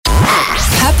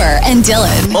Tipper and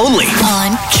Dylan. Only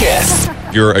on Kiss.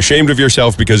 You're ashamed of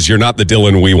yourself because you're not the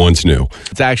Dylan we once knew.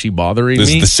 It's actually bothering This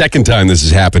me. is the second time this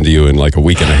has happened to you in like a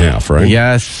week and a half, right?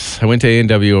 Yes. I went to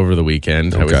A&W over the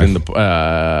weekend. I was Okay. in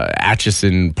the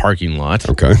Atchison parking lot.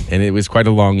 Okay. And it was quite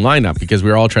a long lineup because we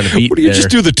were all trying to beat What do you their- just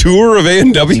do the tour of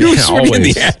A&W? Yeah, What are you in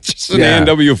always. the Atchison Yeah.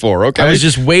 A&W for? Okay. I was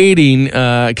just waiting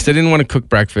because I didn't want to cook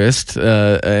breakfast,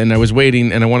 and I was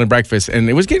waiting, and I wanted breakfast, and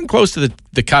it was getting close to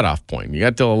the cutoff point. You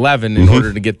got till 11 in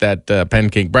order to get that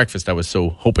pancake breakfast I was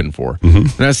so hoping for. And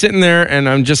I was sitting there, and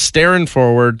I'm just staring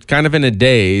forward, kind of in a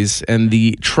daze, and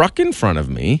the truck in front of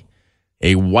me,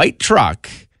 a white truck,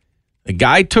 the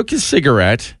guy took his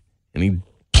cigarette, and he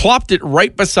plopped it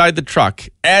right beside the truck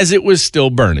as it was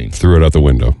still burning. Threw it out the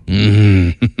window.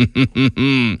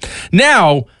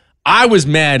 Now, I was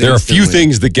mad. There are a few instantly.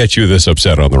 things that get you this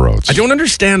upset on the roads. I don't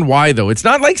understand why, though. It's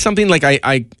not like something like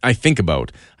I think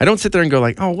about. I don't sit there and go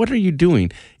like, oh, what are you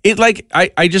doing? It like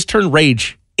I just turned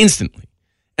rage instantly.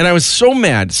 And I was so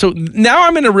mad. So now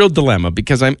I'm in a real dilemma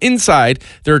because I'm inside.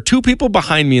 There are two people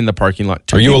behind me in the parking lot.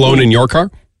 Are you alone in your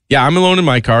car? Yeah, I'm alone in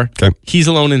my car. Okay. He's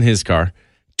alone in his car.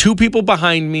 Two people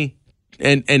behind me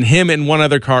and him and one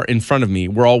other car in front of me.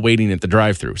 We're all waiting at the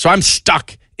drive-thru. So I'm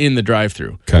stuck in the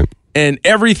drive-thru. Okay. And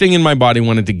everything in my body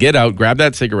wanted to get out, grab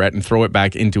that cigarette, and throw it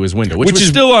back into his window, which was is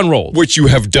still unrolled. Which you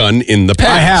have done in the past.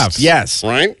 I have, yes.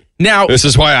 Right? Now, This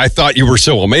is why I thought you were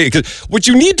so amazing. 'Cause what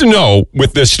you need to know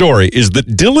with this story is that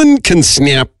Dylan can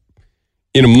snap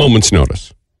in a moment's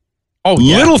notice.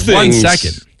 Little things. 1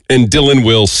 second. And Dylan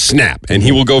will snap. And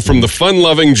he will go from the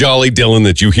fun-loving, jolly Dylan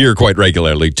that you hear quite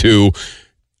regularly to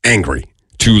angry,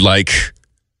 to like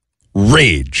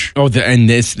rage. Oh, and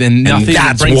nothing And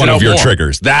that's brings one it of out your more.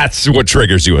 triggers. That's what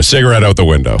triggers you, a cigarette out the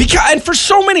window. And for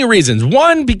so many reasons.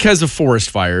 One, because of forest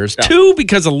fires. Yeah. Two,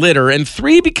 because of litter. And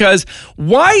three, because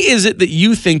why is it that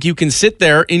you think you can sit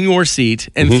there in your seat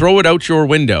and throw it out your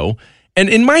window? And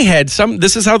in my head,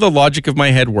 this is how the logic of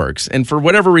my head works. And for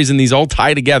whatever reason, these all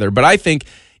tie together. But I think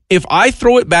if I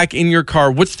throw it back in your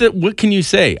car, what can you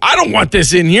say? I don't want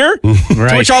this in here.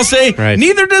 Right. To which I'll say, Right.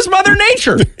 neither does Mother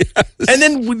Nature. And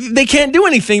then they can't do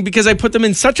anything because I put them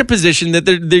in such a position that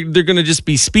they're going to just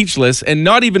be speechless and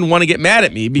not even want to get mad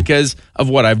at me because of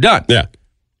what I've done. Yeah.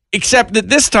 Except that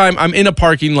this time I'm in a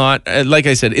parking lot, like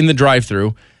I said, in the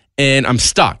drive-thru, and I'm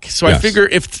stuck. So I Yes. figure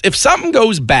if something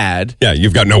goes bad, Yeah,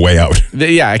 you've got no way out.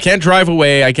 I can't drive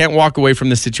away. I can't walk away from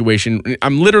the situation.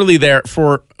 I'm literally there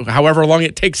for however long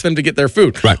it takes them to get their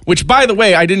food. Right. Which, by the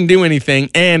way, I didn't do anything,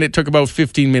 and it took about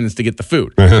 15 minutes to get the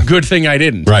food. Good thing I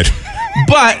didn't. Right.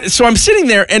 But so I'm sitting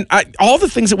there, and all the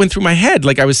things that went through my head,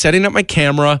 like I was setting up my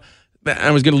camera.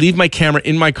 I was going to leave my camera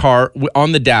in my car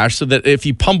on the dash so that if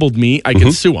he pummeled me, I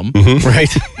could sue him. Right.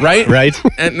 Right? Right.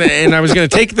 And I was going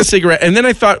to take the cigarette. And then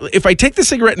I thought, if I take the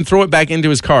cigarette and throw it back into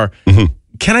his car,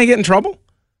 can I get in trouble?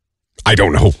 I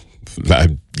don't know.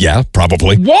 Yeah,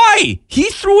 probably. Why? He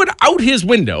threw it out his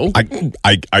window. And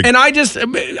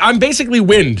I'm basically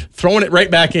wind throwing it right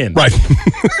back in. right.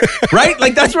 Right?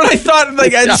 Like, that's what I thought.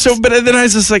 Like, and Yes. so, but then I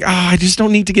was just like, I just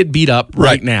don't need to get beat up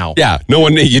right now. Yeah.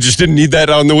 You just didn't need that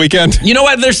on the weekend. You know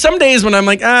what? There's some days when I'm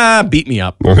like, beat me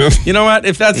up. You know what?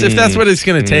 If that's what it's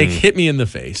going to take, hit me in the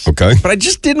face. Okay. But I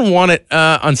just didn't want it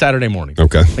on Saturday morning.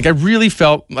 Okay. Like, I really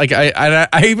felt like I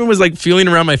even was like feeling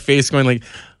around my face going like,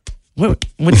 what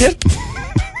did?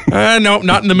 No,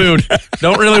 not in the mood.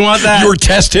 Don't really want that. You were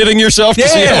test hitting yourself to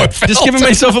see how it felt. Just giving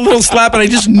myself a little slap, and I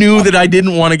just knew that I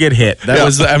didn't want to get hit. I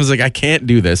was like, I can't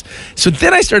do this. So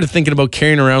then I started thinking about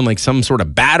carrying around like some sort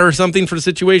of bat or something for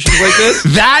situations like this.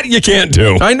 That you can't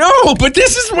do. I know, but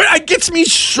this is what gets me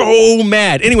so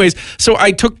mad. Anyways, so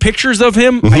I took pictures of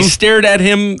him. I stared at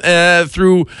him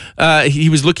through. He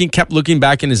was kept looking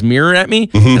back in his mirror at me,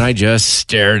 and I just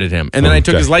stared at him. And then I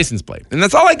took Okay. his license plate, and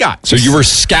that's all I got. So you were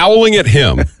scowling at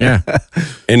him, Yeah.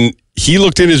 and he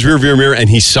looked in his rearview mirror, and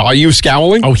he saw you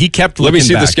scowling? Oh, he kept Let looking me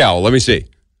see back. the scowl. Let me see.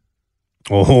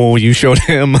 Oh, you showed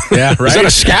him. Yeah, right. Is that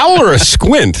a scowl or a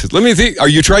squint? Let me think. Are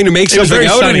you trying to make It was something very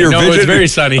out sunny. in your No, vision? it was very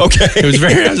sunny. Okay. It was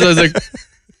very. I was like,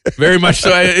 very much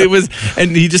so.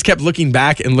 And he just kept looking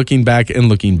back and looking back and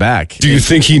looking back. Do you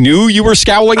think he knew you were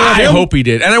scowling at I him? hope he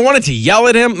did. And I wanted to yell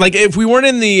at him. Like if we weren't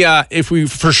in the, if we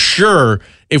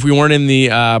weren't in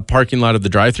the parking lot of the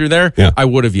drive-thru there, Yeah. I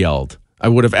would have yelled. I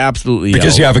would have absolutely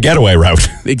Because you yelled. have a getaway route.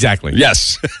 Exactly.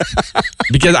 Yes.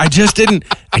 Because I just didn't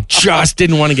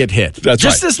want to get hit. That's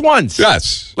just right. this once.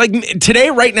 Yes. Like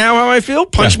today, right now, how I feel,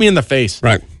 punch me in the face.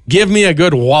 Right. Give me a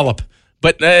good wallop.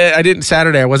 But I didn't.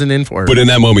 Saturday, I wasn't in for it. But in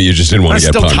that moment, you just didn't want to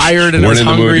get still punched. tired and I weren't was in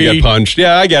the mood to hungry. get punched.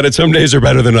 Yeah, I get it. Some days are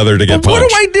better than other to get But punched. what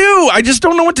do I do? I just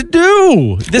don't know what to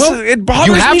do. It bothers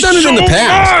You have me done it so in the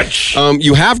past. much.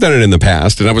 You have done it in the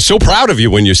past, and I was so proud of you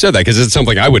when you said that because it's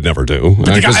something I would never do.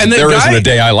 There isn't a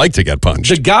day I like to get punched.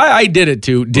 The guy I did it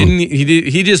to didn't.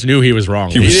 He just knew he was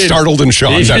wrong. He was startled and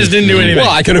shocked. He just didn't do anything.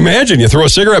 Well, I can imagine you throw a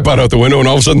cigarette butt out the window, and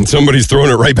all of a sudden somebody's throwing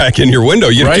it right back in your window.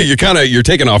 You're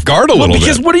taken off guard a little bit.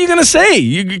 Because what are you going to say?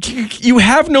 You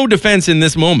have no defense in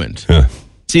this moment. Yeah.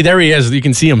 See, there he is. You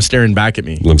can see him staring back at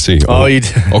me. Let me see.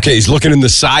 Okay, he's looking in the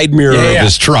side mirror of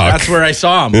his truck. That's where I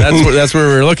saw him. That's where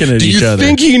we were looking at each other. Do you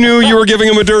think he knew you were giving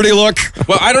him a dirty look?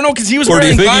 Well, I don't know because he was Or do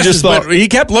you wearing think he glasses, just thought- but he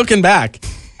kept looking back.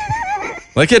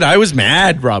 I was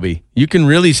mad, Robbie. You can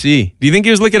really see. Do you think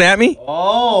he was looking at me? Okay,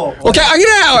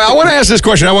 I want to ask this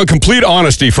question. I want complete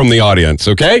honesty from the audience,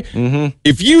 okay? Mm-hmm.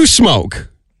 If you smoke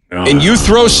and you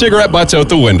throw cigarette butts out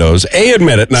the windows,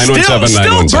 admit it,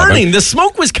 917-917. Still burning. The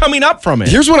smoke was coming up from it.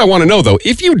 Here's what I want to know, though.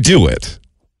 If you do it,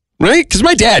 right? Because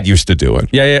my dad used to do it.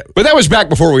 Yeah. But that was back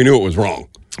before we knew it was wrong.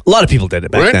 A lot of people did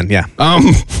it back Right? then, yeah.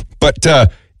 But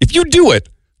if you do it,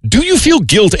 do you feel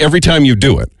guilt every time you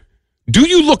do it? Do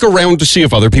you look around to see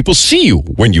if other people see you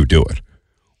when you do it?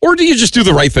 Or do you just do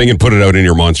the right thing and put it out in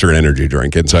your Monster Energy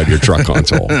drink inside your truck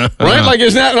console? Right? Like,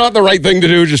 is that not the right thing to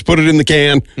do? Just put it in the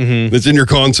can that's in your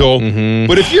console.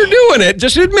 But if you're doing it,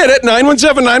 just admit it.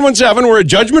 917-917. We're a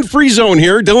judgment-free zone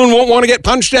here. Dylan won't want to get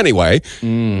punched anyway.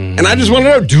 And I just want to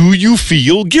know, do you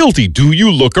feel guilty? Do you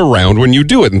look around when you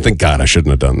do it and think, God, I shouldn't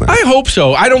have done that? I hope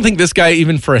so. I don't think this guy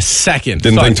even for a second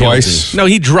Didn't thought think guilty. twice? No,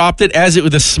 he dropped it as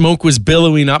the smoke was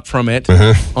billowing up from it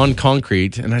on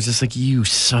concrete, and I was just like, "You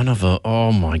son of a!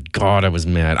 Oh my God!" I was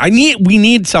mad. We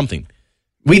need something.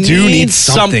 We do need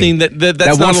something that's that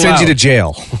not won't send you allowed. to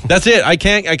jail. That's it. I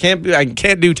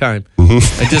can't do time.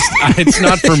 It's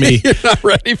not for me. You're not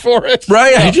ready for it?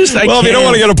 Right? Well, if you don't can't.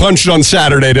 want to get punched on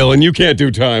Saturday, Dylan, you can't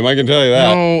do time. I can tell you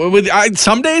that. No,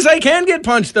 some days I can get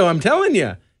punched, though. I'm telling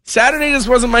you. Saturday just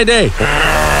wasn't my day.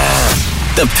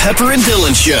 The Pepper and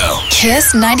Dylan Show.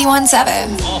 Kiss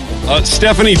 91.7.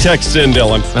 Stephanie texts in,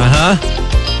 Dylan.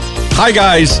 Hi,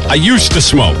 guys. I used to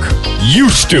smoke.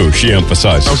 Used to, she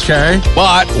emphasizes. Okay.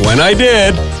 But when I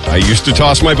did, I used to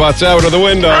toss my butts out of the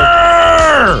window.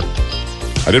 I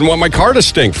didn't want my car to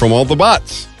stink from all the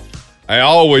butts. I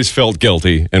always felt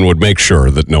guilty and would make sure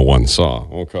that no one saw.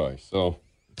 Okay, so...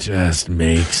 Just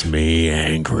makes me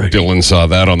angry. Dylan saw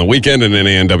that on the weekend in an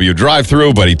A&W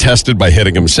drive-thru, but he tested by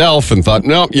hitting himself and thought,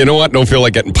 no, you know what? Don't feel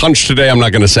like getting punched today. I'm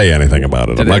not going to say anything about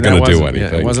it. I'm not going to do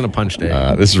anything. Yeah, it wasn't a punch day.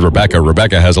 This is Rebecca.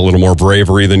 Rebecca has a little more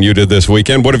bravery than you did this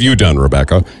weekend. What have you done,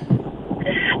 Rebecca?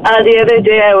 The other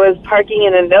day I was parking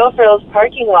in a no-frills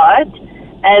parking lot,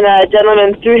 and a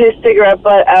gentleman threw his cigarette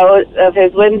butt out of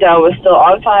his window. It was still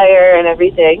on fire and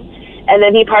everything. And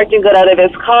then he parked and got out of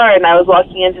his car, and I was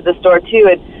walking into the store, too.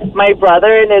 And my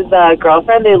brother and his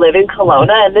girlfriend, they live in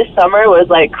Kelowna, and this summer was,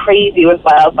 like, crazy with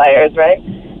wildfires, right?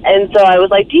 And so I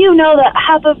was like, do you know that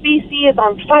half of BC is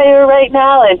on fire right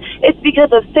now? And it's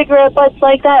because of cigarette butts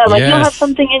like that. I'm like, you don't have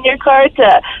something in your car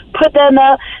to put them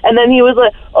out? And then he was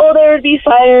like, oh, there would be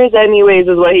fires anyways,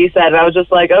 is what he said. And I was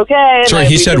just like, okay. Sorry,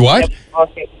 he said what?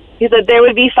 He said there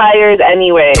would be fires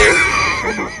anyways.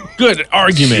 Good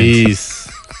argument. Jeez.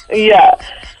 Yeah.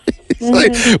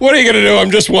 Like, what are you going to do? I'm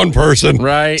just one person.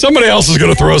 Right. Somebody else is going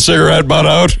to throw a cigarette butt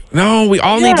out. No, we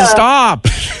all need to stop.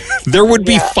 There would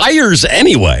be fires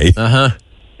anyway.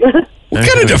 What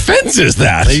kind of defense is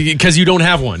that? Because you don't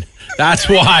have one. That's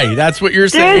why. That's what you're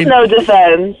There saying. is no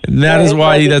defense. And that There is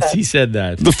why no defense. he said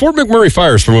that. The Fort McMurray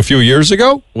fires from a few years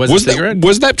ago. Was it a cigarette?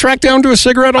 Was that tracked down to a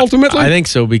cigarette ultimately? I think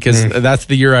so because that's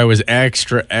the year I was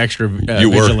extra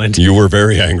vigilant. You were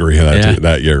very angry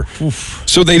that year.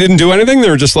 So they didn't do anything? They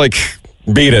were just like,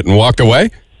 beat it and walked away?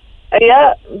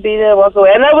 Yeah, beat it, walk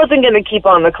away. And I wasn't going to keep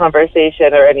on the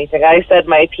conversation or anything. I said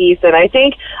my piece, and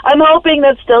I'm hoping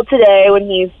that still today, when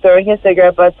he's throwing his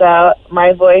cigarette butts out,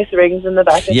 my voice rings in the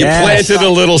back of You his head. planted a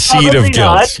little seed Probably of guilt.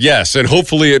 not. Yes, and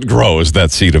hopefully it grows,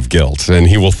 that seed of guilt. And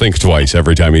he will think twice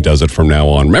every time he does it from now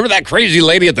on. Remember that crazy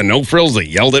lady at the No Frills that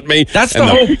yelled at me? That's And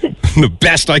the the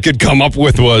best I could come up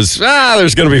with was,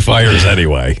 there's going to be fires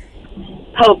anyway.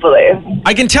 Hopefully.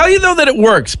 I can tell you, though, that it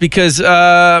works because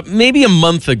maybe a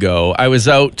month ago, I was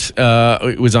out,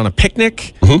 it was on a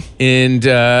picnic, and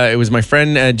it was my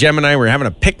friend Jem and I were having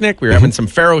a picnic. We were having some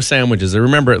Faro sandwiches. I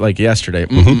remember it like yesterday.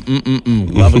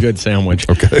 Love a good sandwich.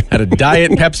 Okay. Had a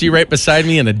Diet Pepsi right beside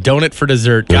me and a donut for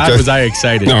dessert. God, Okay. was I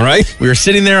excited. All right. We were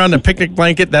sitting there on the picnic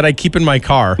blanket that I keep in my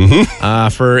car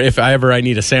for if I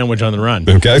need a sandwich on the run.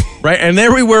 Okay. Right, and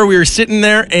there we were sitting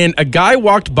there, and a guy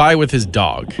walked by with his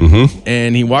dog, and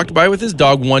and he walked by with his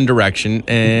dog One Direction,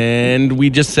 and we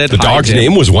just said The hi dog's to him.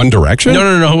 name was One Direction?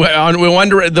 No.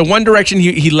 The One Direction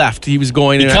he left. He was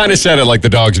going. He kind of said it like the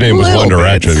dog's name was One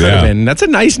Direction. Could have Yeah. been. That's a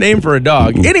nice name for a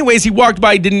dog. Anyways, he walked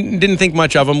by, didn't think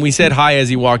much of him. We said hi as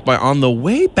he walked by. On the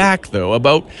way back, though,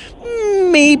 about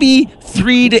maybe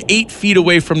 3 to 8 feet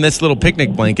away from this little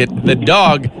picnic blanket, the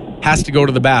dog has to go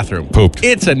to the bathroom. Pooped.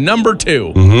 It's a number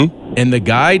 2. Mm-hmm. And the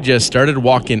guy just started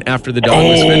walking after the dog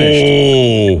was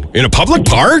finished. Oh, in a public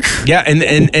park? Yeah,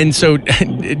 and so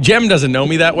Jem doesn't know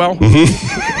me that well.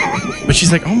 Mm-hmm. But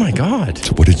she's like, oh my God.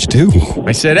 So what did you do?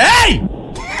 I said, hey!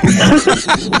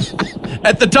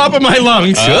 At the top of my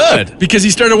lungs. Good. Because he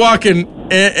started walking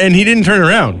and he didn't turn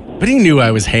around. But he knew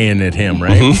I was haying at him,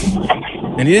 right?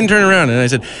 Mm-hmm. And he didn't turn around. And I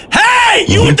said, hey,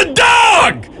 you with the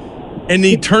dog! And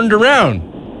he turned around.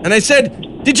 And I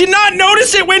said, did you not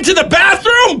notice it went to the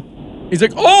bathroom? He's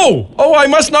like, oh, I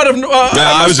must not have.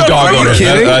 I was a dog owner.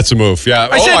 That's a move. Yeah.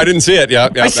 I didn't see it. Yeah.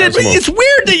 I said, it's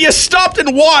weird that you stopped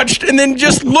and watched and then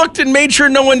just looked and made sure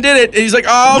no one did it. And he's like,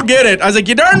 I'll get it. I was like,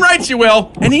 you darn right you will.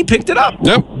 And he picked it up.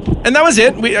 Yep. And that was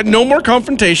it. We had no more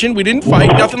confrontation. We didn't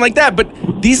fight, nothing like that.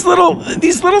 But these little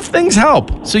things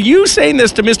help. So you saying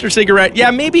this to Mr. Cigarette,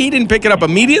 yeah, maybe he didn't pick it up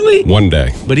immediately. One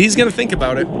day. But he's going to think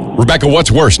about it. Rebecca,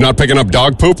 what's worse, not picking up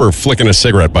dog poop or flicking a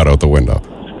cigarette butt out the window?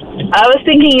 I was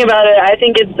thinking about it. I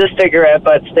think it's the cigarette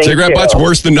butts thing. Cigarette butt's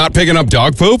worse than not picking up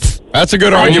dog poop? That's a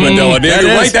good argument, Dylan.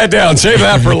 Yeah, write that down. Save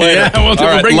that for later. Yeah, All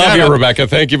right, bring love that you, up. Rebecca.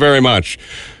 Thank you very much.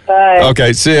 Bye.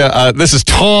 Okay, see ya. This is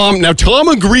Tom. Now, Tom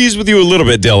agrees with you a little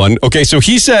bit, Dylan. Okay, so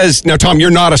he says, now, Tom, you're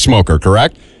not a smoker,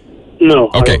 correct? No.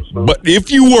 Okay, but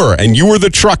if you were, and you were the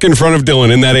truck in front of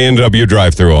Dylan in that A&W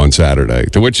drive-thru on Saturday,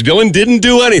 to which Dylan didn't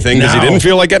do anything because he didn't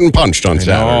feel like getting punched on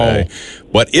Saturday.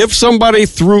 But if somebody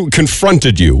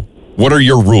confronted you, what are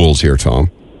your rules here, Tom?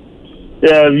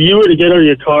 Yeah, if you were to get out of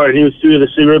your car and he was threw the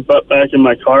cigarette butt back in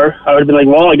my car, I would have been like,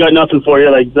 well, I got nothing for you.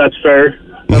 Like, that's fair.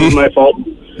 That was my fault.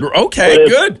 Okay,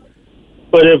 good.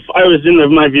 But if I was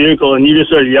in my vehicle and you just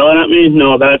started yelling at me,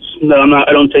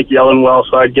 I don't take yelling well,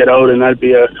 so I'd get out and that'd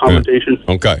be a confrontation.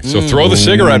 Okay, so throw the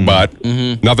cigarette butt,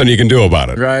 nothing you can do about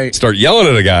it. Right. Start yelling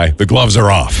at a guy, the gloves are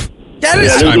off.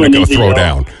 It's time to go throw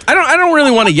down. I don't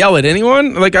really want to yell at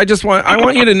anyone. Like I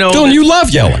want you to know. Dylan, you love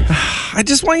yelling. I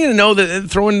just want you to know that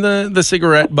throwing the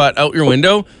cigarette butt out your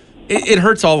window, it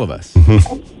hurts all of us.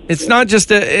 It's not just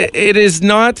it is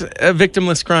not a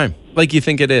victimless crime like you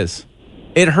think it is.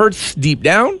 It hurts deep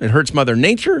down. It hurts Mother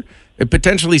Nature. It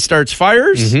potentially starts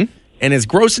fires. And it's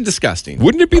gross and disgusting.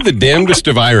 Wouldn't it be the damnedest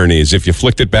of ironies if you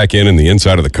flicked it back in and the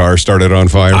inside of the car started on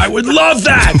fire? I would love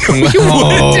that. You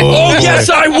would? Oh, yes,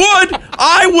 I would.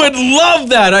 I would love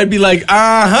that. I'd be like,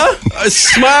 a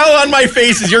smile on my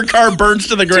face as your car burns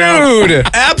to the ground. Dude.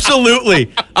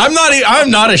 Absolutely. I'm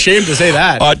not ashamed to say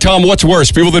that. Tom, what's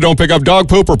worse, people that don't pick up dog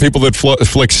poop or people that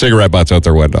flick cigarette butts out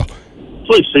their window?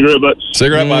 Like cigarette butts.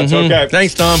 Cigarette butts, okay.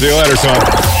 Thanks, Tom. See you later, Tom.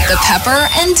 The Pepper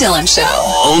and Dylan Show.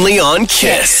 Only on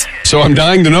Kiss. So I'm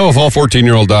dying to know if all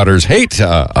 14-year-old daughters hate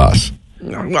us.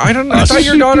 I don't know. I thought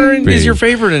your daughter is your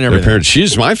favorite and everything. Parents,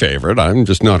 she's my favorite. I'm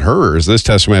just not hers. This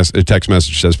text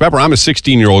message says, Pepper, I'm a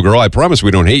 16-year-old girl. I promise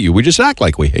we don't hate you. We just act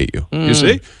like we hate you. You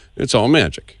see? It's all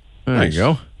magic. There you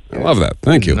go. I love that.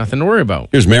 Thank you. Nothing to worry about.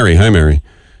 Here's Mary. Hi, Mary.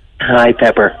 Hi,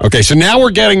 Pepper. Okay, so now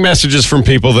we're getting messages from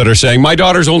people that are saying, my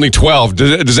daughter's only 12.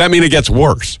 Does that mean it gets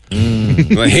worse?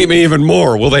 They hate me even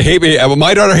more. Will they hate me?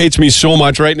 My daughter hates me so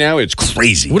much right now, it's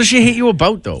crazy. What does she hate you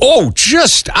about, though? Oh,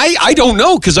 I don't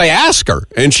know, because I ask her,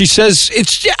 and she says,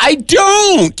 I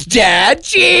don't, Dad,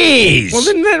 jeez. Well,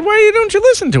 then why don't you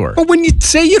listen to her? Well, when you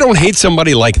say you don't hate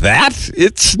somebody like that,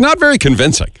 it's not very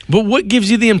convincing. But what gives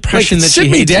you the impression that she hates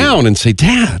you? Sit me down and say,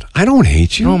 Dad, I don't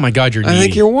hate you. Oh, my God, you're needy. I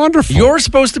think you're wonderful. You're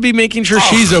supposed to be making sure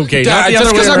she's okay. Dad, not the just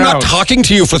other way because I'm around. not talking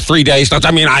to you for 3 days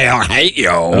doesn't mean I don't hate you.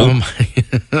 Oh my!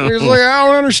 He's like, I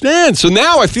don't understand. So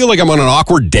now I feel like I'm on an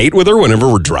awkward date with her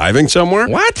whenever we're driving somewhere.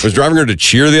 What? I was driving her to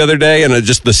Cheer the other day, and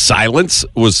just the silence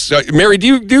was. Mary,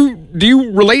 do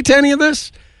you relate to any of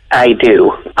this? I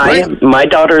do. Right. My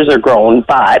daughters are grown,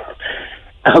 but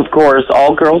of course,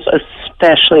 all girls,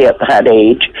 especially at that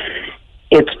age,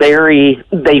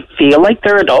 they feel like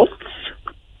they're adults,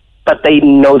 but they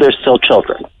know they're still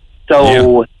children.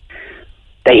 So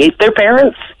they hate their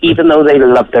parents, even though they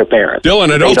love their parents.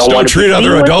 Dylan, adults don't treat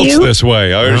other adults this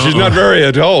way. She's not very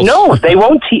adult. No, they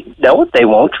won't. They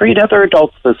won't treat other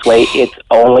adults this way. It's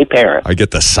only parents. I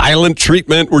get the silent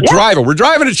treatment. We're driving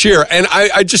to Cheer, and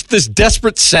I just this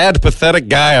desperate, sad, pathetic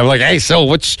guy. I'm like, hey, so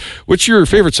what's your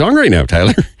favorite song right now,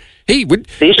 Tyler? Hey, do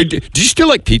you still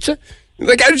like pizza?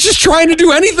 Like, I was just trying to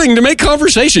do anything to make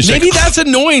conversation. Maybe that's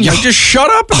annoying. Like, just shut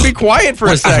up and be quiet for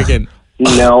a second.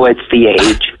 No, it's the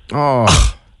age.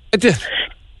 Oh.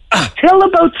 Till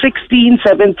about 16,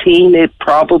 17, it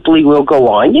probably will go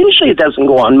on. Usually it doesn't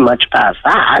go on much past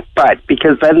that, but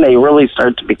because then they really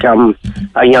start to become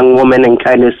a young woman and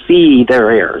kind of see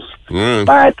their heirs.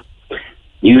 But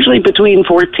usually between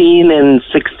 14 and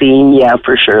 16, yeah,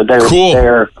 for sure.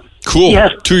 They're Cool.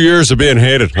 Yes. 2 years of being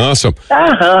hated. Awesome.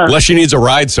 Unless she needs a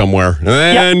ride somewhere.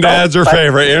 And Dad's her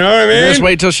favorite. You know what I mean? Just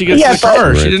wait till she gets in the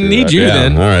car. She didn't need you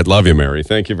then. All right. Love you, Mary.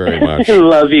 Thank you very much.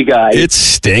 Love you guys. It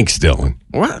stinks, Dylan.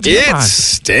 What? It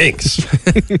stinks.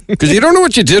 Because you don't know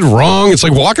what you did wrong. It's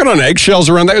like walking on eggshells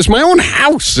around that. It's my own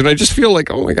house. And I just feel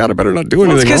like, oh my God, I better not do anything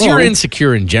wrong. It's because you're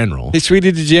insecure in general. Hey,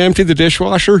 sweetie, did you empty the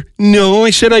dishwasher? No, I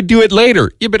said I'd do it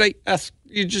later. Yeah, but I asked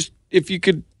you just, if you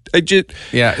could,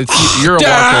 Yeah, you're a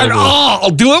Dad, walkover.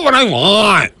 I'll do it when I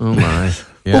want. Oh my.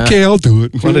 Yeah. Okay, I'll do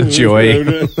it. What a joy.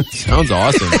 Sounds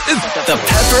awesome. The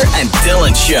Pepper and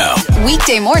Dylan Show.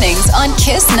 Weekday mornings on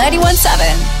Kiss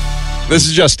 91.7. This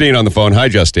is Justine on the phone. Hi,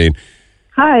 Justine.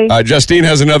 Hi. Justine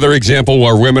has another example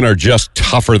where women are just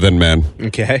tougher than men.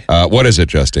 Okay. What is it,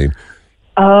 Justine?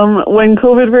 When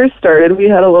COVID first started, we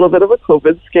had a little bit of a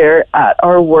COVID scare at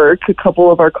our work. A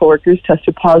couple of our coworkers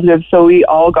tested positive, so we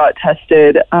all got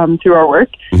tested through our work.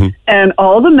 Mm-hmm. And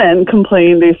all the men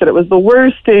complained. They said it was the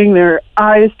worst thing. Their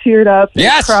eyes teared up. They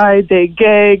cried. They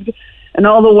gagged. And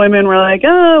all the women were like,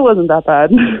 it wasn't that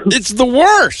bad. It's the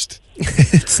worst.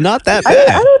 It's not that I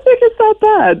bad. don't think it's that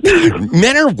bad.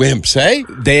 Men are wimps, eh?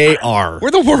 They are.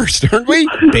 We're the worst, aren't we?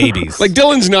 Babies. Like,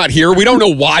 Dylan's not here. We don't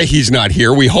know why he's not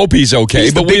here. We hope he's okay.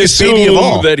 He's the but we biggest assume baby of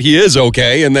all. that he is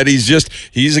okay and that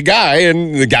he's a guy,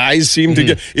 and the guys seem to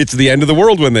get, it's the end of the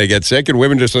world when they get sick, and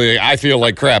women just say, I feel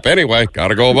like crap anyway.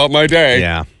 Gotta go about my day.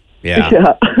 Yeah.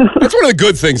 That's one of the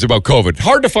good things about COVID.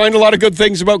 Hard to find a lot of good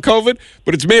things about COVID,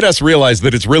 but it's made us realize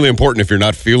that it's really important if you're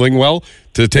not feeling well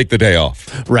to take the day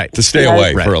off. Right. To stay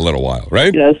away for a little while,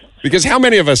 right? Yes. Because how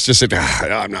many of us just said,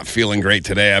 I'm not feeling great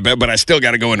today, I bet, but I still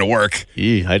got to go into work.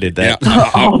 I did that.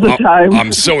 All the time.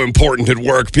 I'm so important at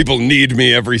work. People need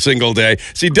me every single day.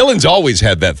 See, Dylan's always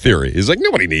had that theory. He's like,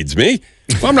 nobody needs me.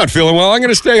 Well, I'm not feeling well. I'm going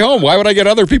to stay home. Why would I get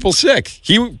other people sick?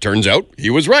 Turns out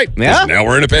he was right. Yeah. Now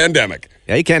we're in a pandemic.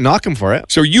 Yeah, you can't knock him for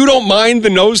it. So you don't mind the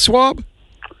nose swab?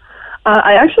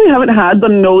 I actually haven't had the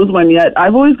nose one yet.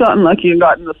 I've always gotten lucky and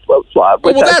gotten the throat swab.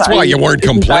 Well, that's why you weren't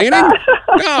complaining.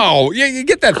 No, you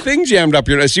get that thing jammed up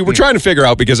your nose. See, we're trying to figure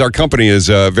out, because our company is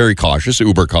very cautious,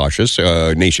 uber cautious,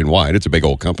 nationwide. It's a big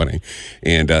old company.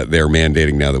 And they're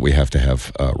mandating now that we have to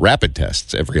have rapid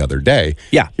tests every other day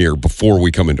here before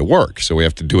we come into work. So we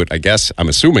have to do it, I guess, I'm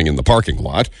assuming, in the parking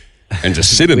lot. And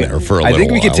just sit in there for a little while. I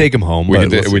think we could take him home.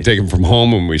 We take him from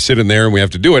home, and we sit in there, and we have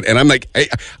to do it. And I'm like,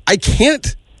 I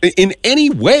can't in any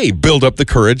way build up the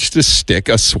courage to stick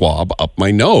a swab up my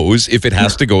nose if it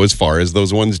has to go as far as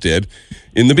those ones did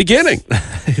in the beginning.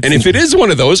 And if it is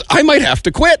one of those, I might have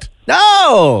to quit.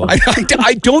 No!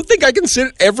 I don't think I can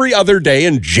sit every other day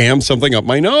and jam something up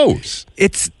my nose.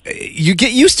 You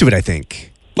get used to it, I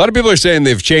think. A lot of people are saying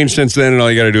they've changed since then, and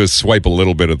all you got to do is swipe a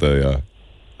little bit of the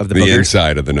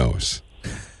inside of the nose.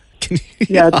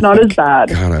 Yeah, it's not as bad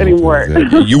anymore.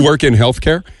 You work in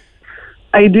healthcare?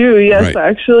 I do, yes. Right. I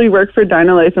actually work for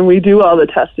Dynalife, and we do all the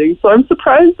testing. So I'm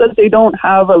surprised that they don't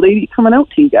have a lady coming out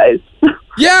to you guys.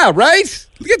 Yeah, right?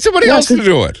 Get somebody else to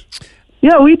do it.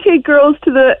 Yeah, we take girls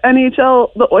to the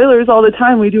NHL, the Oilers, all the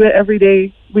time. We do it every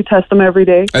day. We test them every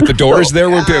day. At the doors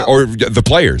or the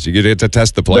players? You get to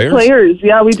test the players? The players,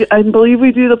 yeah. We do, I believe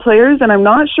we do the players, and I'm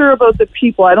not sure about the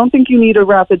people. I don't think you need a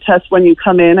rapid test when you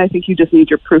come in. I think you just need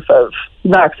your proof of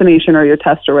vaccination or your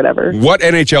test or whatever. What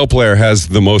NHL player has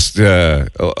the most,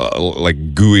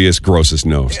 gooeyest, grossest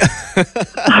nose?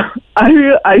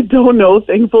 I don't know.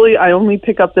 Thankfully, I only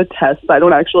pick up the test. I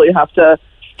don't actually have to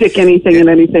stick anything in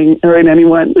anything or in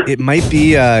anyone. It might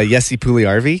be Jesse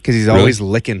Puljujärvi because he's always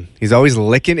licking. He's always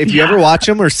licking. If you ever watch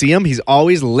him or see him, he's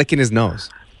always licking his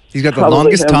nose. He's got the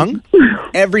longest tongue.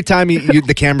 Every time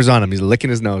the camera's on him, he's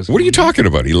licking his nose. What are you talking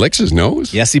about? He licks his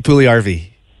nose? Jesse Puljujärvi.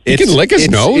 He can lick his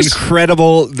nose? It's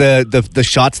incredible the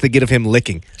shots they get of him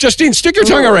licking. Justine, stick your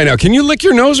tongue out right now. Can you lick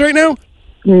your nose right now?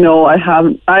 No, I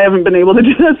haven't. I haven't been able to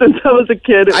do that since I was a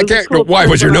kid. I can't. Why?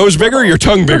 Was your nose bigger or your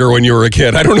tongue bigger when you were a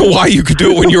kid? I don't know why you could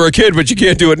do it when you were a kid, but you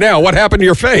can't do it now. What happened to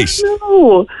your face?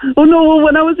 No. Oh, no. Well,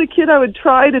 when I was a kid, I would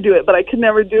try to do it, but I could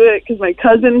never do it because my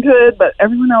cousin could, but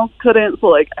everyone else couldn't.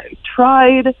 So, I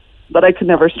tried, but I could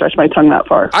never stretch my tongue that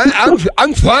far.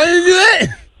 I'm trying to do it.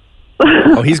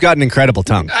 Oh, he's got an incredible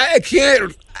tongue. I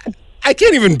can't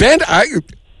even bend.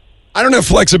 I don't have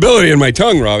flexibility in my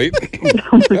tongue, Robbie.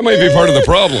 That might be part of the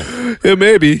problem. It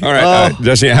may be. All right,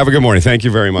 Jesse, have a good morning. Thank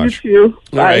you very much. You too.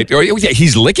 All right. Oh, yeah,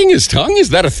 he's licking his tongue? Is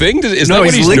that a thing? Is that what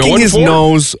he's he's licking known his for?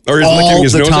 nose Or is all licking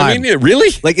his the nose? time. I mean,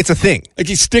 really? Like, it's a thing. Like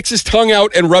he sticks his tongue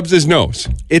out and rubs his nose.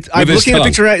 I'm looking at a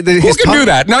picture. Who can do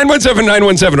that?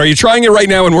 917-917. Are you trying it right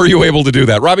now? And were you able to do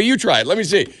that, Robbie? You try it. Let me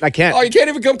see. I can't. Oh, you can't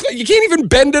even come. You can't even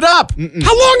bend it up.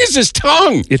 How long is his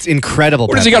tongue? It's incredible.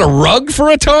 What, has he got a rug for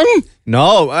a tongue?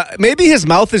 No, maybe his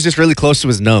mouth is just really close to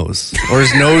his nose, or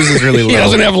his nose is really low. He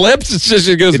doesn't have lips. It's just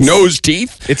he goes nose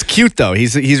teeth. It's cute though.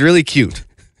 He's really cute.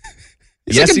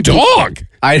 He's like a dog.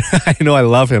 I know. I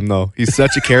love him though. He's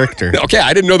such a character. Okay,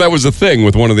 I didn't know that was a thing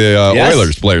with one of the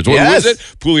Oilers players. What was it?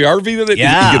 Pugliarvi? That he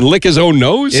can lick his own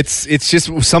nose? It's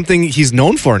just something he's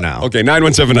known for now. Okay,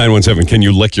 917-917. Can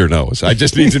you lick your nose? I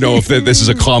just need to know if this is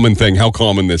a common thing. How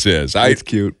common this is? It's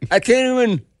cute. I can't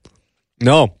even.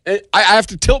 No. I have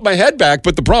to tilt my head back,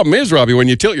 but the problem is, Robbie, when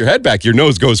you tilt your head back, your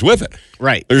nose goes with it.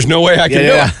 Right. There's no way I can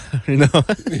do it. No. You know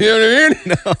what I mean?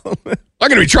 No. I'm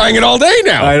going to be trying it all day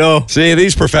now. I know. See,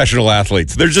 these professional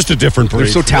athletes, they're just a different breed.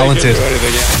 They're so talented.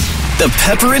 The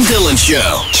Pepper and Dylan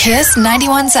Show. Kiss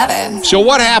 91.7. So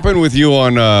what happened with you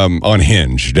on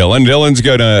Hinge, Dylan? Dylan's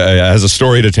has a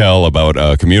story to tell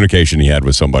about communication he had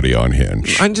with somebody on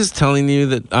Hinge. I'm just telling you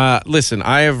that, listen,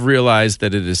 I have realized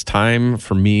that it is time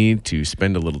for me to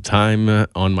spend a little time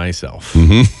on myself.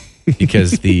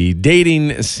 Because the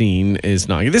dating scene is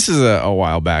not. This is a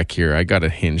while back here. I got a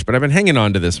Hinge, but I've been hanging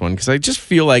on to this one because I just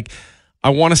feel like I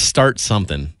want to start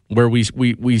something where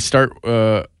we start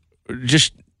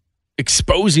just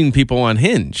exposing people on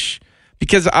Hinge,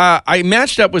 because I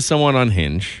matched up with someone on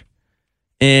Hinge,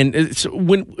 and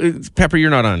Pepper, you're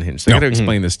not on Hinge, so I got to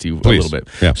explain this to you a little bit.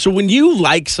 Yeah. So when you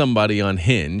like somebody on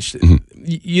Hinge,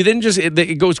 you then just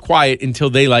it goes quiet until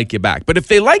they like you back. But if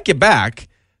they like you back,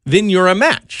 then you're a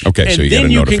match. Okay, and so you get a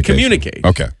then you can notification. communicate.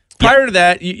 Okay. Prior to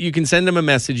that, you can send them a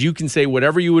message. You can say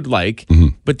whatever you would like,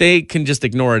 but they can just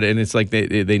ignore it, and it's like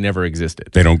they never existed.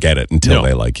 They don't get it until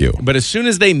they like you. But as soon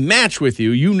as they match with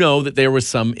you, you know that there was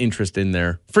some interest in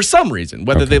there for some reason.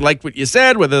 Whether they liked what you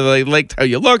said, whether they liked how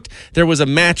you looked, there was a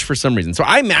match for some reason. So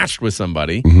I matched with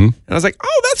somebody, and I was like,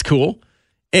 oh, that's cool.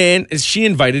 And she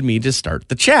invited me to start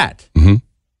the chat.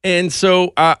 And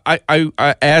so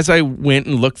I as I went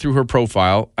and looked through her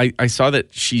profile, I saw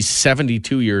that she's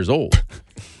 72 years old.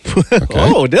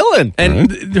 Oh, Dylan.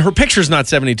 And her picture's not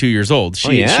 72 years old.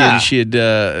 She had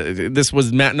this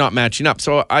was not matching up.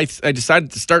 So I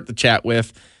decided to start the chat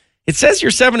with, it says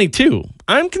you're 72.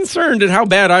 I'm concerned at how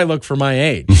bad I look for my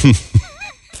age.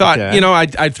 Thought,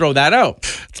 I'd throw that out.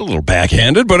 It's a little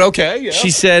backhanded, but okay. Yeah. She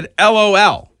said,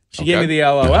 LOL. She gave me the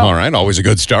LOL. All right, always a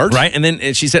good start. Right, and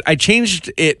then she said, I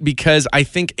changed it because I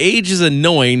think age is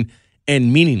annoying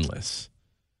and meaningless.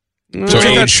 So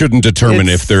age shouldn't determine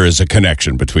if there is a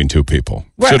connection between two people.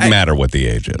 Right, Shouldn't matter what the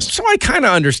age is. So I kind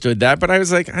of understood that, but I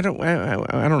was like, I don't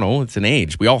know. It's an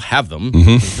age. We all have them.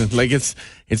 Like it's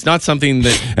not something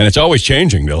that, and it's always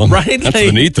changing, Dylan. Right, That's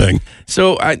the neat thing.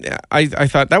 So I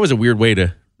thought that was a weird way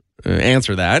to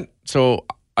answer that. So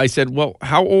I said, well,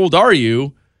 how old are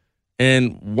you,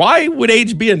 and why would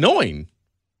age be annoying?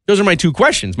 Those are my two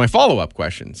questions, my follow-up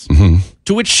questions.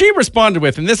 To which she responded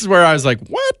with, and this is where I was like,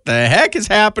 what the heck is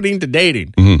happening to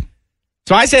dating?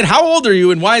 So I said, how old are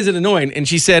you and why is it annoying? And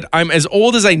she said, I'm as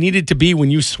old as I needed to be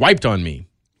when you swiped on me.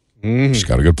 She's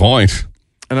got a good point.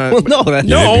 And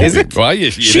is it? Well,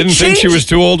 you didn't think she was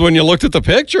too old when you looked at the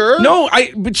picture. No,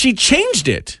 but she changed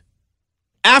it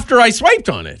after I swiped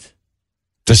on it.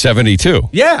 To 72.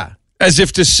 Yeah. As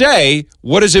if to say,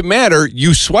 what does it matter?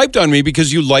 You swiped on me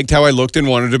because you liked how I looked and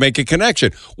wanted to make a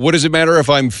connection. What does it matter if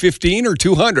I'm 15 or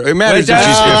 200? It matters if she's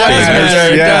 15.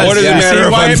 What does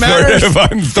it matter if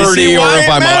I'm 30 or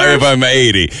if I'm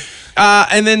 80?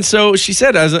 And then so she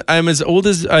said, I'm as old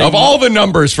as... of all the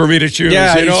numbers for me to choose,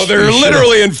 there are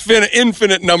literally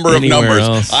infinite number of numbers.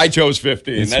 Else. I chose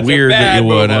 15. It's That's weird a bad that you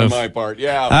would move have. on my part.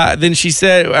 Yeah. Then she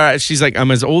said, she's like,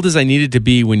 I'm as old as I needed to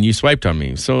be when you swiped on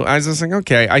me. So I was just like,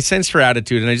 okay. I sensed her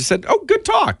attitude, and I just said, oh, good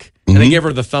talk. And I gave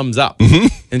her the thumbs up.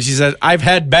 And she said, I've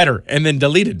had better, and then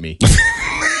deleted me.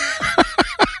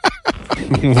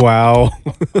 Wow.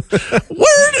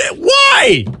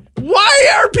 Why? Why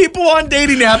are people on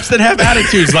dating apps that have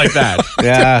attitudes like that?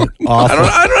 Yeah, awful.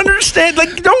 I don't understand.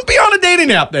 Like, don't be on a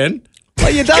dating app then.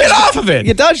 Well, Get off of it.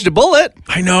 You dodged a bullet.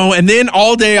 I know. And then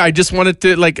all day I just wanted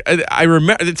to, like, I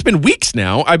remember, it's been weeks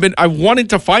now. I wanted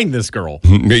to find this girl.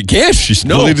 You can't. She's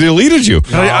deleted you.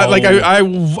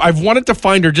 I've wanted to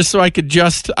find her just so I could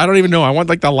I don't even know. I want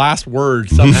like the last word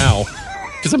somehow.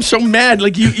 Because I'm so mad.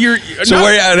 Like you're So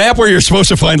an app where you're supposed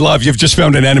to find love, you've just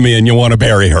found an enemy and you want to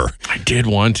bury her. I did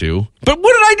want to, but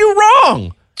what did I do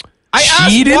wrong?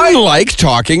 She didn't like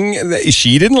talking.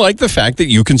 She didn't like the fact that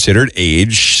you considered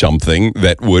age something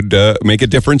that would make a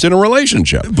difference in a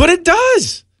relationship. But it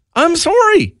does. I'm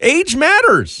sorry. Age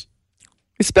matters.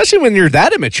 Especially when you're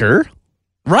that immature.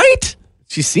 Right?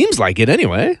 She seems like it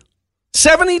anyway.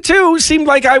 72 seemed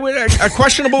like a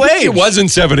questionable age. It wasn't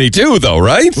 72 though,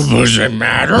 right? Does it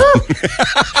matter?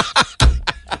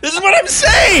 This is what I'm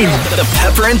saying. The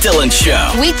Pepper and Dylan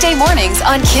Show. Weekday mornings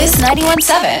on Kiss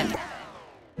 91.7.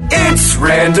 It's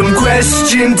random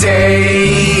question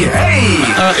day.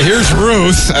 Hey! Here's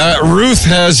Ruth. Ruth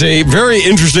has a very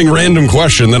interesting random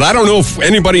question that I don't know if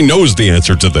anybody knows the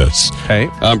answer to this. Okay.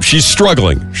 She's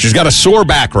struggling. She's got a sore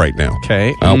back right now.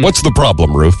 Okay. What's the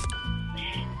problem, Ruth?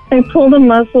 I pulled a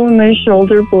muscle in my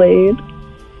shoulder blade,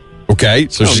 Okay,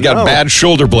 so she's got bad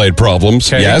shoulder blade problems.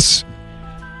 Okay. Yes.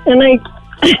 and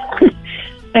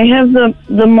I have the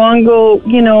Mongo,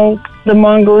 the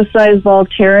Mongo-sized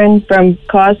Voltaren from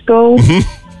Costco.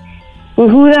 Well,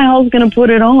 who the hell's going to put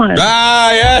it on?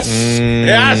 Ah, yes.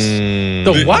 Yes.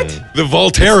 The what? The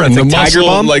Voltaren, It's the like Tiger muscle,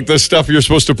 Balm? like the stuff you're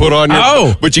supposed to put on your...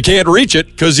 Oh. But you can't reach it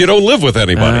because you don't live with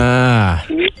anybody.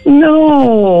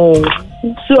 No.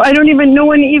 So I don't even, no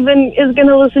one even is going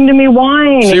to listen to me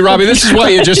whine. See, Robbie, this is why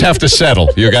you just have to settle,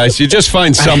 you guys. You just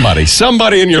find somebody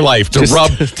in your life to rub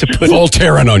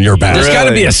Voltaren on your back. There's got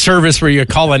to be a service where you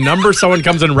call a number, someone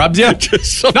comes and rubs you. Not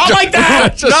like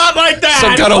that. Not like that.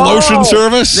 Some kind of lotion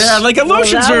service? Yeah, like a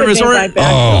lotion that service. would make my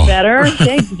back feel better.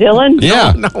 Thanks, Dylan.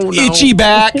 Yeah. No. Itchy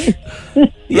back.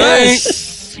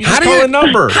 Yes. You How just do call you- a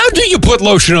number. How do you put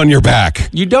lotion on your back?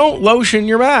 You don't lotion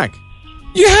your back.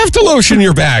 You have to lotion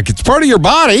your back. It's part of your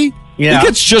body. Yeah. It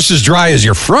gets just as dry as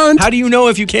your front. How do you know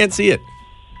if you can't see it?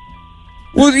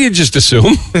 Well, you just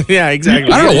assume. Yeah, exactly.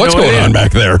 I don't know what's going on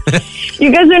back there.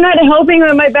 You guys are not helping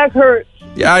when my back hurts.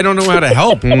 Yeah, I don't know how to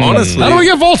help, honestly. How do we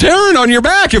get Voltaren on your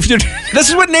back if you... This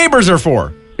is what neighbors are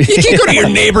for. You can't go to your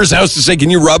neighbor's house and say, can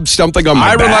you rub something on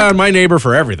my I back? rely on my neighbor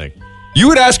for everything. You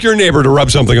would ask your neighbor to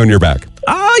rub something on your back.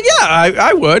 Yeah,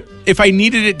 I would. If I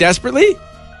needed it desperately.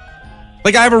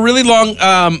 Like, I have a really long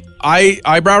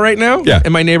eyebrow right now. Yeah.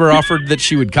 And my neighbor offered that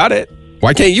she would cut it.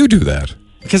 Why can't you do that?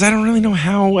 Because I don't really know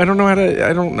how. I don't know how to.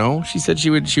 I don't know. She said she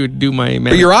would do my...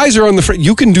 But your eyes are on the front.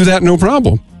 You can do that, no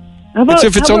problem. How about, It's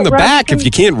if it's how on the about back, rubbing if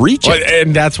you can't reach Well, it.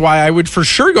 and that's why I would for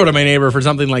sure go to my neighbor for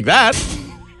something like that.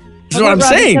 This is what I'm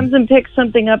Robbie saying. comes and picks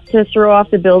something up to throw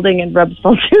off the building and rubs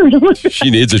Voltaren on my back. She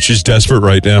needs it. She's desperate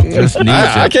right now.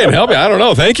 I can't help you. I don't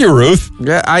know. Thank you, Ruth.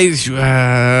 Yeah,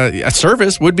 a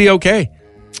service would be okay.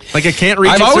 Like, I can't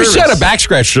reach. I've a always service. said a back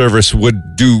scratch service would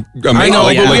do amazing. I know,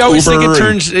 like, but we like always Uber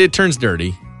think and- it turns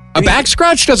dirty. A back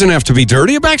scratch doesn't have to be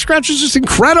dirty. A back scratch is just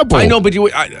incredible. I know, but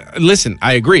listen,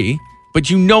 I agree. But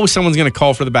someone's going to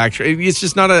call for the back. It's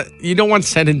just not you don't want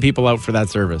sending people out for that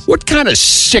service. What kind of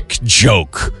sick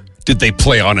joke did they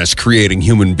play on us creating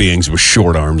human beings with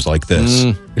short arms like this?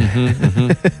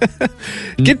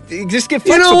 Just get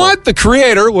flexible. You know what? The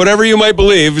creator, whatever you might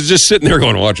believe, is just sitting there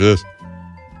going, watch this.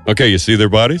 Okay, you see their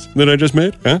bodies that I just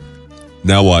made? Huh?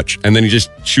 Now watch. And then he just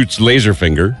shoots laser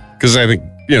finger, because I think,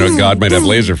 God might have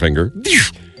laser finger.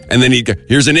 And then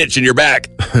here's an itch in your back.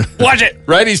 Watch it.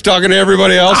 Right? He's talking to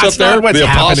everybody else up That's there. not what's the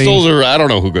happening. apostles, or I don't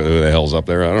know who the hell's up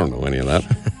there. I don't know any of that.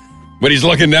 But he's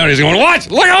looking down. He's going, watch.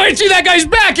 Look how itchy that guy's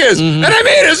back is. And I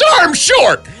made his arm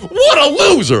short. What a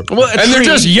loser. Well, and they're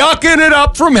just yucking it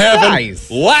up from heaven.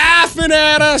 Guys. Laughing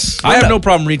at us. I have no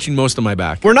problem reaching most of my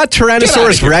back. We're not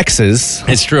Tyrannosaurus Rexes.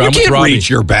 It's true. You I'm with can't Robbie. reach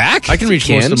your back. I can reach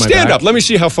most of my Stand back. up. Let me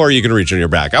see how far you can reach on your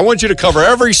back. I want you to cover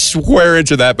every square inch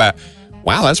of that back.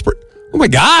 Wow, that's pretty. Oh my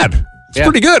God. It's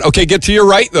pretty good. Okay, get to your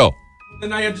right, though.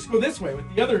 Then I just go this way with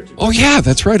the other two. Oh, yeah,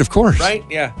 that's right, of course. Right?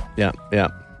 Yeah. Yeah.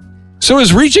 So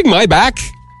is reaching my back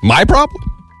my problem?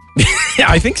 Yeah,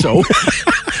 I think so.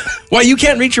 Why, you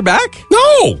can't reach your back?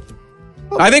 No.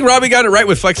 I think Robbie got it right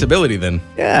with flexibility then.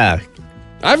 Yeah.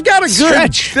 I've got a good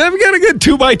Stretch. I've got a good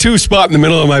 2x2 spot in the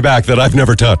middle of my back that I've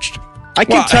never touched. I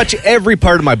can touch every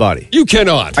part of my body. You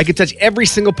cannot. I can touch every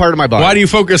single part of my body. Why do you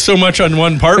focus so much on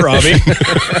one part, Robbie?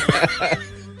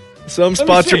 Some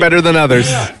spots are better than others.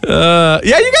 Yeah,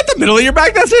 you got the middle of your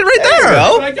back. That's it right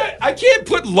there. go. I can't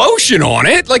put lotion on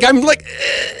it. Like I'm like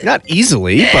Not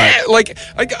easily, but like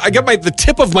I got the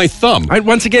tip of my thumb.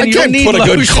 Once again, you can't don't need put a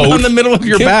good lotion coat on the middle of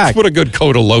your Can't back. Put a good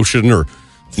coat of lotion or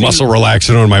muscle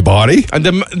relaxant on my body. And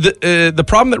the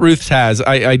problem that Ruth has,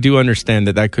 I do understand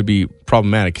that could be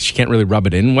problematic because she can't really rub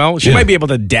it in well. She might be able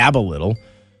to dab a little.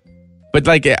 But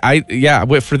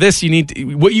for this,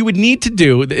 what you would need to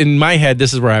do, in my head,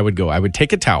 this is where I would go. I would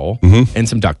take a towel and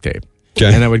some duct tape.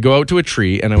 Okay. and I would go out to a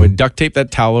tree, and I would duct tape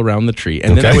that towel around the tree,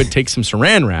 and then I would take some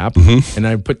saran wrap, and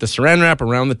I would put the saran wrap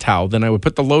around the towel. Then I would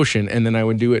put the lotion, and then I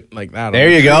would do it like that. There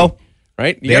you go.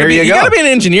 Right? There you go. You got to be an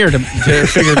engineer to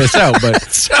figure this out, but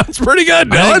Sounds pretty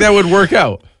good, I think that would work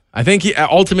out. I think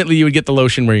ultimately you would get the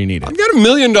lotion where you need it. I've got $1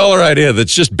 million idea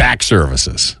that's just back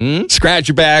services. Scratch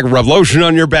your back, rub lotion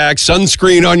on your back,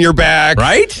 sunscreen on your back.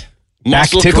 Right?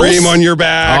 Muscle Back tickles? cream on your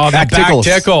back. Oh, that back tickles.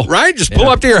 tickle. Right? Just pull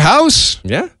up to your house.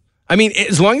 Yeah. I mean,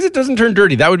 as long as it doesn't turn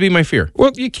dirty, that would be my fear.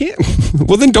 Well, you can't.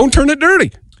 Well, then don't turn it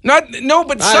dirty. But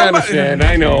somebody.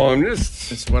 I know. I'm just.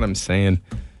 That's what I'm saying.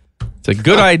 It's a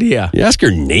good idea. You ask your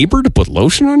neighbor to put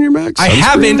lotion on your back? I Sunscreen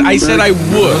haven't. on I your said back? I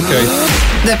would. Okay.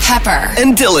 The Pepper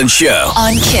And Dylan Show.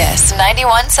 on Kiss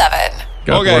 91.7.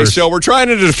 Got Okay, worse. so we're trying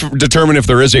to determine if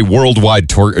there is a worldwide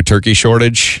turkey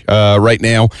shortage right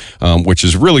now, which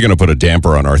is really going to put a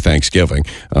damper on our Thanksgiving.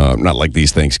 Not like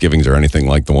these Thanksgivings are anything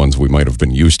like the ones we might have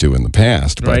been used to in the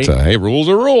past. But Right. hey, rules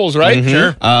are rules, right?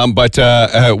 Sure.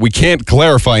 But we can't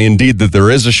clarify indeed that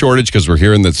there is a shortage because we're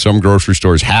hearing that some grocery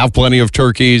stores have plenty of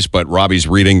turkeys. But Robbie's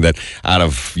reading that out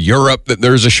of Europe that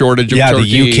there's a shortage of Yeah, the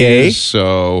turkeys. UK.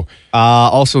 So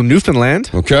Also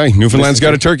Newfoundland. okay, Newfoundland's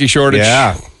got a turkey shortage.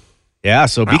 Yeah,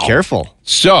 so be careful.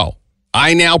 So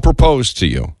I now propose to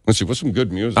you. Let's see, what's some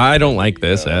good music? I don't like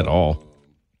this at all.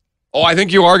 Oh, I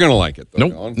think you are going to like it. Though,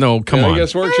 Nope. Dylan. No, come on. I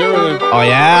guess works everything. Oh,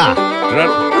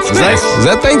 yeah. Is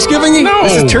that Thanksgiving? No.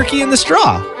 This is turkey in the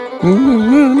straw.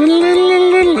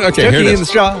 Okay, here Turkey it in is. the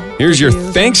straw. Here's your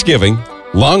Thanksgiving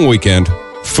long weekend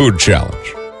food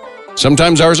challenge.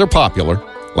 Sometimes ours are popular.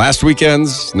 Last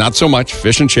weekend's, not so much.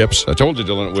 Fish and chips. I told you,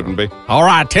 Dylan, it wouldn't be. All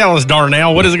right, tell us,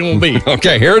 Darnell. What is it going to be?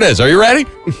 Okay, here it is. Are you ready?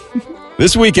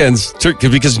 This weekend's turkey,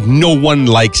 because no one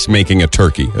likes making a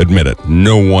turkey. Admit it.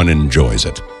 No one enjoys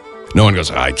it. No one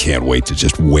goes, I can't wait to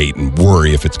just wait and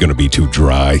worry if it's going to be too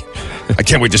dry. I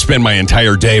can't wait to spend my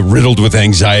entire day riddled with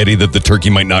anxiety that the turkey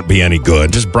might not be any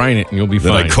good. Just brine it and you'll be That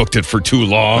fine. I cooked it for too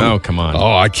long. Oh, come on.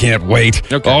 Oh, I can't wait.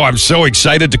 Okay. Oh, I'm so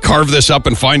excited to carve this up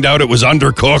and find out it was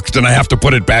undercooked and I have to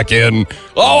put it back in.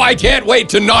 Oh, I can't wait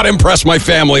to not impress my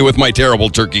family with my terrible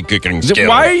turkey cooking skills.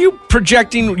 Why are you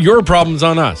projecting your problems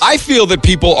on us? I feel that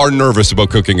people are nervous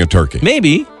about cooking a turkey.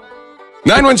 Maybe.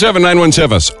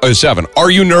 917-917-7. Are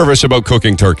you nervous about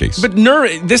cooking turkeys? But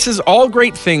this is all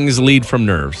great things lead from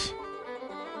nerves.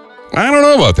 I don't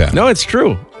know about that. No, it's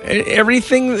true.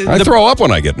 Everything. I throw up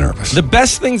when I get nervous. The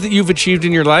best things that you've achieved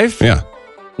in your life Yeah.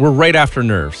 were right after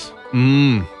nerves.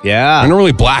 I Yeah. don't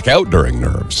really black out during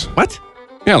nerves. What?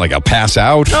 Yeah, like I'll pass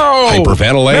out, No.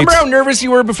 hyperventilate. Remember how nervous you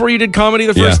were before you did comedy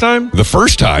the first time? The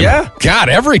first time? Yeah. God,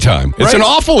 every time. It's Right. an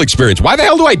awful experience. Why the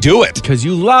hell do I do it? Because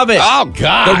you love it. Oh,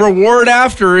 God. The reward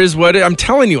after is what I'm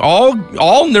telling you.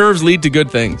 All nerves lead to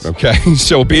good things. Okay,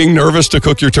 so being nervous to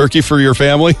cook your turkey for your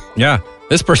family? Yeah.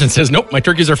 This person says, nope, my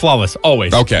turkeys are flawless.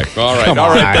 Always. Okay, all right, Come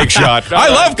all right, on. big shot. I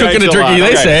love cooking Thanks a turkey, lot.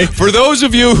 they say. For those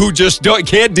of you who just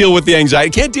can't deal with the anxiety,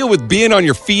 can't deal with being on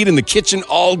your feet in the kitchen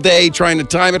all day trying to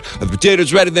time it. The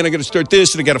potatoes ready, then I got to start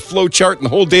this, and I got a flow chart and the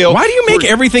whole deal. Why do you make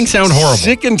We're everything sound horrible?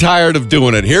 Sick and tired of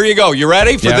doing it. Here you go. You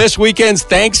ready for Yeah. this weekend's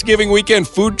Thanksgiving weekend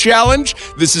food challenge?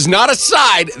 This is not a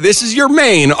side. This is your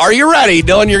main. Are you ready,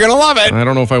 Dylan? You're going to love it. I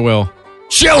don't know if I will.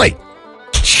 Chili.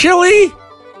 Chili?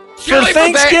 Chili For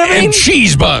Thanksgiving? and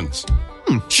cheese buns.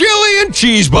 Chili and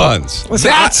cheese buns. Listen,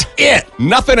 That's it.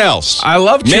 Nothing else. I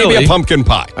love chili. Maybe a pumpkin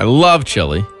pie. I love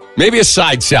chili. Maybe a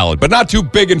side salad, but not too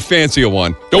big and fancy a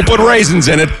one. Don't put raisins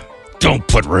in it. Don't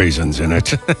put raisins in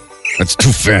it. That's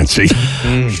too fancy.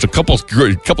 Just a couple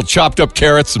chopped up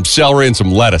carrots, some celery, and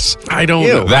some lettuce. I don't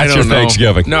Ew. know. That's I don't your know.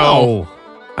 Thanksgiving. No.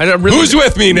 I don't really. Who's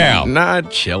with me now? Not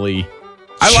chili.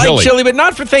 I Chili. like chili, but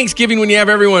not for Thanksgiving when you have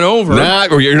everyone over.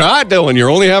 You're not, Dylan.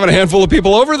 You're only having a handful of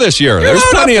people over this year. There's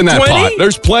not plenty up in to that 20? pot.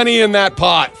 There's plenty in that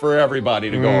pot for everybody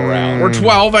to go around. Or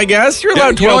 12, I guess. You're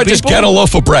allowed 12 You know what? people. Just get a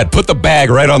loaf of bread. Put the bag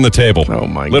right on the table. Oh,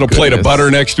 my Little plate of goodness. butter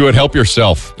next to it. Help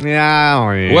yourself.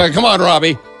 Yeah. Well, come on,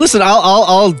 Robbie. Listen,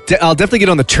 I'll definitely get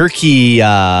on the turkey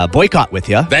boycott with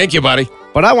you, Thank you, buddy.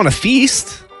 but I want to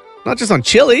feast, not just on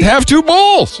chili. Have 2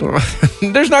 bowls.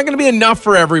 There's not going to be enough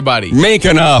for everybody. Make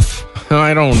enough.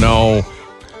 I don't know.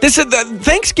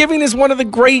 Thanksgiving is one of the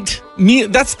great meal.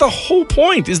 That's the whole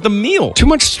point. Is the meal. Too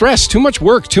much stress, too much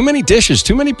work, too many dishes,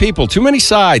 too many people, too many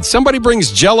sides. Somebody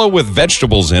brings Jell-O with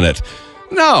vegetables in it.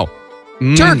 No.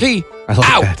 Turkey. I like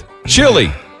out. that.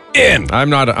 Chili. In. I'm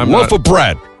not Loaf of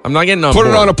bread. I'm not getting on Put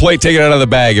it board. on a plate, take it out of the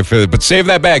bag. But save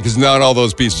that bag because not all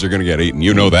those pieces are going to get eaten.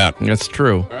 You know that. That's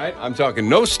true. All right? I'm talking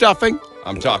no stuffing.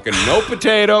 I'm talking no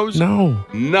potatoes. No.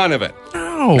 None of it.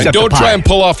 No. And Except don't the try pie. and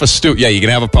pull off a stew. Yeah, you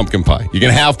can have a pumpkin pie. You can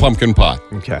have pumpkin pie.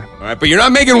 Okay. All right, but you're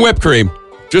not making whipped cream.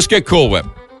 Just get Cool Whip.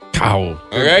 Oh,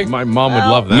 Okay? my mom would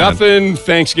love that. Nothing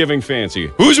Thanksgiving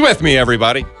fancy. Who's with me,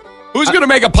 everybody? Who's going to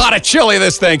make a pot of chili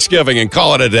this Thanksgiving and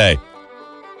call it a day?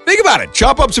 Think about it.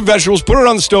 Chop up some vegetables, put it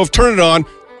on the stove, turn it on.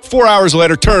 4 hours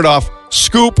later, turn it off,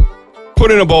 scoop,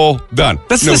 put in a bowl, done.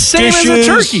 That's no the same dishes, as a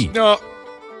turkey. No.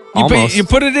 You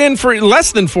put it in for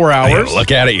less than 4 You hours. got to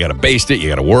look at it. You got to baste it. You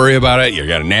got to worry about it. You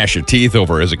got to gnash your teeth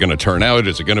over, is it going to turn out?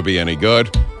 Is it going to be any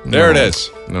good? There it is.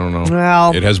 No.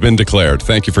 Well, It has been declared.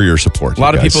 Thank you for your support. A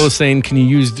lot of people are saying, can you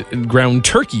use ground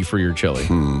turkey for your chili?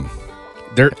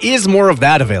 there is more of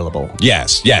that available.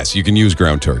 Yes, you can use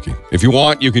ground turkey. If you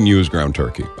want, you can use ground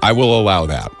turkey. I will allow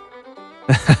that.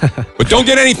 But don't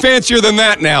get any fancier than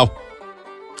that now.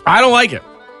 I don't like it.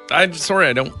 I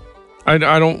don't. I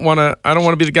don't want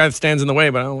to be the guy that stands in the way,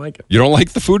 but I don't like it. You don't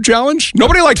like the food challenge?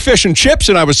 Nobody liked fish and chips,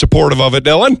 and I was supportive of it,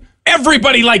 Dylan.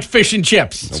 Everybody liked fish and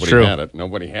chips.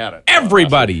 Nobody had it.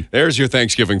 Everybody. There's your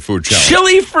Thanksgiving food challenge.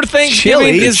 Chili for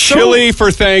Thanksgiving is chili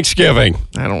for Thanksgiving.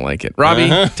 I don't like it. Robbie,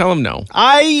 tell him no.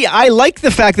 I like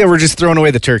the fact that we're just throwing away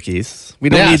the turkeys. We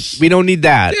don't need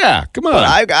that. Yeah, come on. But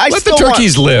I Let the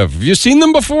turkeys live. Have you seen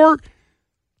them before?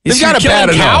 They've got it bad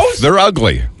enough. Cows? They're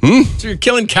ugly. So you're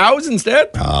killing cows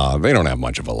instead? They don't have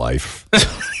much of a life.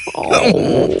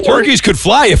 Turkeys could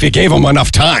fly if you gave them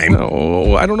enough time.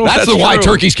 No, I don't know. That's why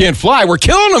turkeys can't fly. We're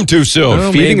killing them too soon.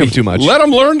 Well, feeding them too much. Let them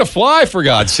learn to fly, for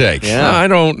God's sake. Yeah. I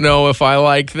don't know if I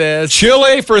like this.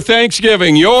 Chili for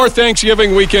Thanksgiving. Your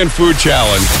Thanksgiving weekend food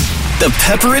challenge. The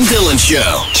Pepper and Dylan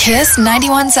Show. Kiss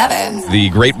 91.7. The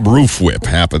Great Roof Whip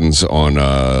happens on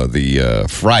the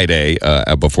Friday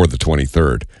before the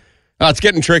 23rd. It's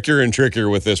getting trickier and trickier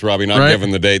with this, Robbie, not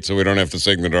giving the date so we don't have to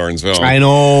sing the darn song. I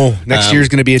know. Next year's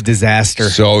going to be a disaster.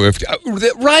 So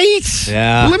right?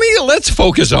 Yeah. Let's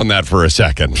focus on that for a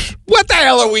second. What the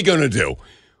hell are we going to do?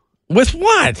 With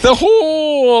what? The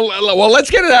whole, well, let's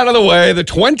get it out of the way. The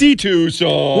 22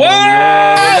 song. What?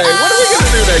 Hey, what are we going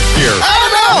to do next year? I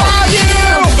don't know about you,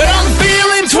 but I'm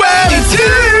feeling 22.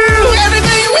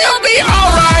 Everything will be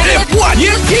alright if what?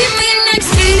 You keep me next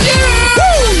to you.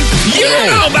 You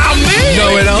don't know about me,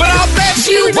 No, we don't. but I'll bet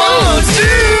you want to.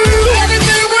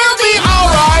 Everything will be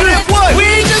alright if what?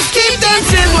 We just keep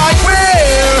dancing like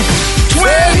we're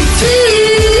 22.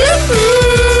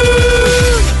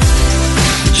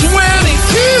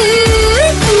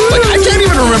 Like, I can't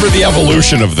even remember the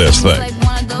evolution of this thing.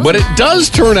 But it does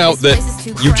turn out that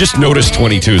you just notice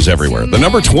 22s everywhere. The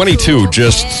number 22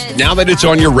 just, now that it's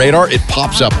on your radar, it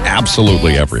pops up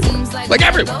absolutely everywhere. Like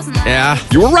everywhere. Yeah.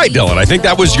 You were right, Dylan. I think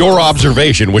that was your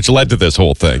observation, which led to this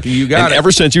whole thing. You got and it.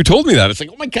 ever since you told me that, it's like,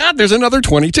 oh my God, there's another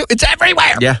 22. It's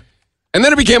everywhere. Yeah. And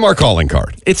then it became our calling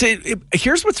card.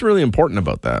 Here's what's really important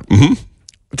about that.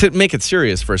 To make it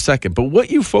serious for a second, but what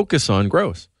you focus on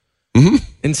grows.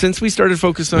 And since we started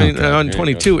focusing on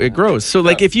 22, it grows. So,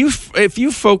 like, if you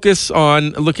focus on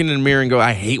looking in the mirror and go,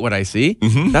 I hate what I see,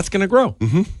 that's going to grow.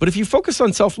 But if you focus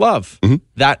on self-love,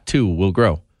 that too will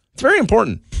grow. It's very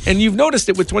important. And you've noticed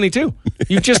it with 22.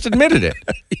 You've just admitted it.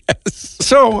 Yes.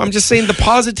 So I'm just saying the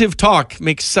positive talk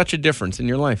makes such a difference in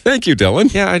your life. Thank you,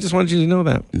 Dylan. Yeah, I just wanted you to know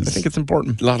that. I think it's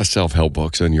important. A lot of self-help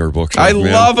books in your books. I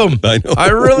love them. I know. I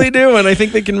really do, and I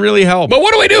think they can really help. But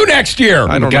what do we do next year?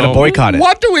 I don't We got to know. boycott it.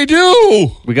 What do we do?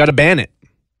 We got to ban it.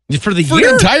 For the For year?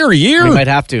 an entire year? We might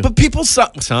have to. But people,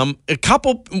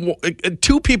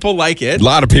 two people like it. A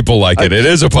lot of people like it. It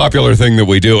is a popular thing that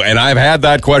we do. And I've had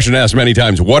that question asked many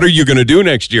times. What are you going to do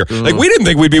next year? Like, we didn't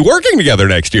think we'd be working together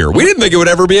next year. We didn't think it would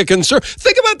ever be a concern.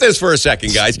 Think about this for a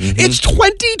second, guys. It's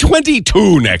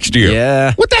 2022 next year.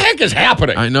 Yeah. What the heck is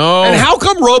happening? I know. And how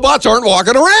come robots aren't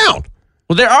walking around?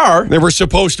 Well, there are. There were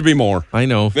supposed to be more. I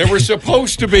know. There were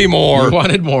supposed to be more. You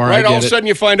wanted more. Right, I all get of a it. sudden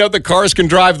you find out that cars can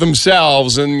drive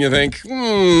themselves, and you think,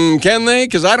 can they?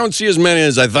 Because I don't see as many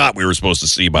as I thought we were supposed to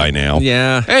see by now.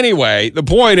 Yeah. Anyway, the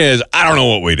point is, I don't know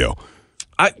what we do.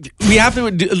 We have to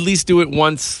at least do it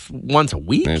once a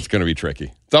week. It's going to be tricky.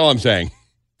 That's all I'm saying.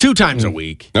 2 times a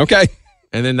week. Okay.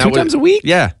 And then that 2 times a week?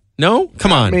 Yeah. No?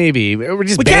 Come on. Maybe. We're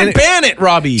just We ban can't it. ban it,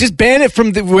 Robbie. Just ban it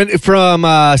from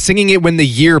singing it when the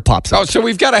year pops Oh, up. so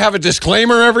we've got to have a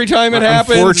disclaimer every time it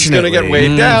happens? It's going to get Unfortunately.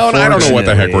 weighed down? I don't know what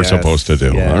the heck we're Unfortunately, supposed to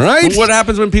do. yes. All right? But what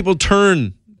happens when people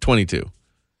turn 22?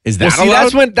 Is that Well,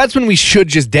 see, allowed? that's when we should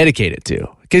just dedicate it to,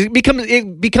 because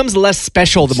it becomes less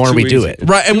special the more too we do easy. it.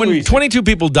 Right, and Too when easy. 22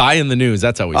 people die in the news,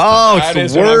 that's always Oh, That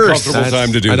it's is the an worst. uncomfortable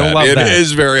time to do I don't that. love It that.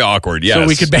 is very awkward, yes. So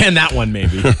we could ban that one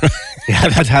maybe. Yeah,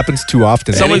 that happens too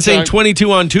often. Someone's saying Anytime.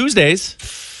 22 on Tuesdays.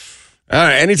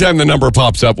 Anytime the number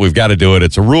pops up, we've got to do it.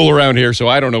 It's a rule around here, so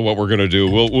I don't know what we're going to do.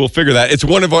 We'll figure that.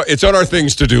 It's on our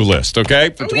things to do list. Okay,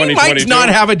 for We might not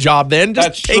have a job then.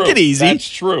 Just take it easy. That's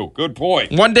true. Good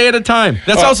point. One day at a time.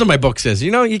 That's also my book says.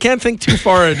 You can't think too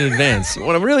far in advance. You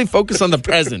want to really focus on the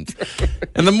present.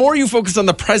 And the more you focus on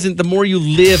the present, the more you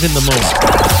live in the moment.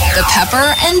 The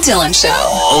Pepper and Dylan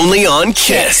Show. Only on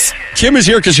Kiss. Kim is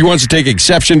here because she wants to take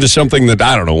exception to something that,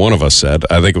 I don't know, one of us said.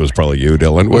 I think it was probably you,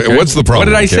 Dylan. Okay. What's the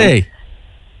problem? What did I Kim? say?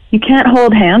 You can't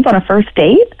hold hands on a first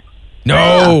date?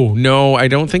 No, I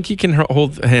don't think you can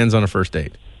hold hands on a first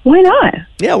date. Why not?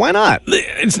 Yeah, why not?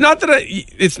 It's not that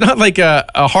it's not like a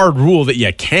hard rule that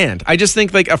you can't. I just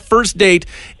think like a first date,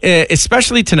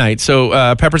 especially tonight. So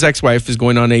Pepper's ex-wife is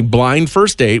going on a blind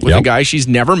first date with a guy she's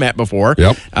never met before.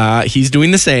 Yep. He's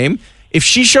doing the same. If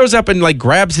she shows up and like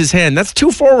grabs his hand, that's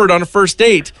too forward on a first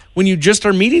date when you just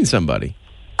are meeting somebody.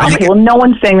 Okay, well, no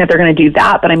one's saying that they're going to do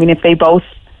that, but I mean, if they both,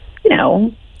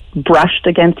 brushed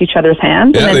against each other's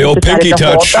hands. Yeah, and the old pinky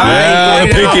touch. Yeah,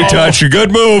 the pinky touch. A good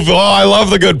move. Oh, I love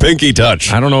the good pinky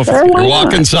touch. I don't know if Sure, why you're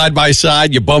walking side by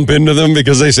side, you bump into them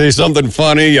because they say something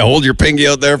funny, you hold your pinky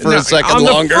out there for a second on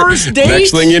the longer. first date?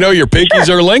 Next thing you know, your pinkies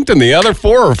are linked and the other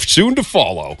four are soon to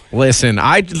follow. Listen,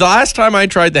 the last time I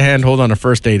tried the handhold on a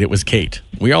first date, it was Kate.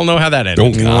 We all know how that ended.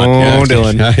 Don't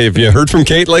Dylan. Have you heard from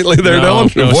Kate lately there, No,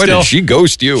 Dylan? no, Boy, still- did she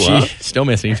ghost you, huh? She's still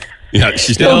missing. Yeah, she's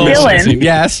So, still Dylan, missing.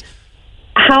 Yes.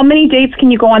 how many dates can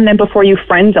you go on then before you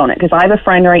friend zone it? Because I have a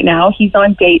friend right now, he's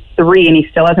on date 3 and he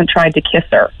still hasn't tried to kiss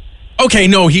her. Okay,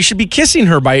 no, he should be kissing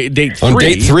her by date 3. On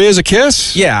date 3 is a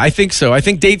kiss? Yeah, I think so. I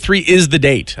think date 3 is the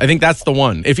date. I think that's the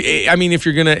one. If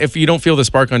you don't feel the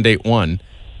spark on date 1,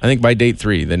 I think by date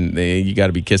 3, then you got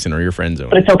to be kissing or your friend zone.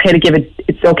 But it's okay to give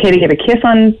a kiss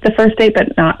on the first date,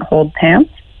 but not hold hands.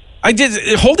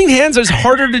 Holding hands is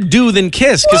harder to do than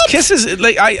kiss because kiss is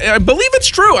like I believe it's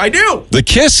true. I do. The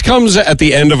kiss comes at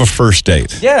the end of a first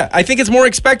date. Yeah, I think it's more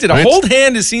expected. A hold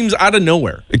hand seems out of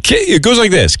nowhere. It goes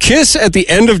like this. Kiss at the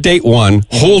end of date 1,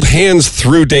 hold hands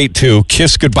through date 2,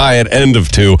 kiss goodbye at end of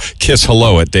 2, kiss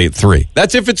hello at date 3.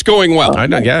 That's if it's going well. I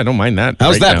don't mind that.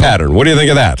 How's that pattern? What do you think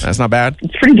of that? That's not bad.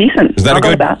 It's pretty decent. Is that I'll a go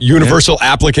good with that. universal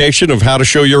application of how to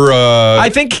show your I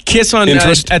think kiss on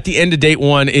interest? at the end of date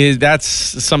 1 that's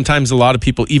sometimes a lot of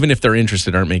people, even if they're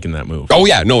interested, aren't making that move. Oh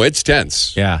yeah, no, it's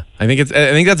tense. Yeah, I think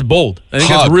that's bold. I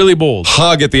think Hug. that's really bold.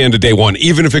 Hug at the end of day 1,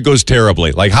 even if it goes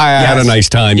terribly. Like, hi, I had a nice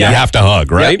time. Yeah. You have to hug,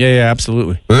 right? Yeah,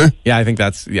 absolutely. Huh? Yeah, I think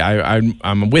that's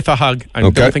I'm with a hug. I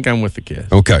Okay. don't think I'm with the kiss.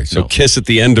 Okay, so No. kiss at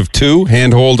the end of 2,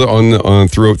 handhold on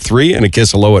throughout 3, and a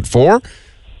kiss hello at 4.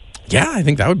 Yeah, I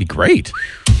think that would be great.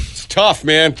 It's tough,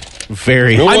 man.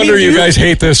 Very. No I wonder mean, you guys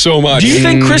hate this so much. Do you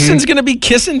think Kristen's going to be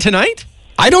kissing tonight?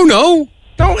 I don't know.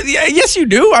 No, yes, you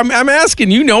do. I'm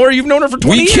asking. You know her. You've known her for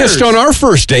 20 We years. kissed on our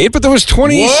first date, but that was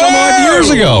 20 some odd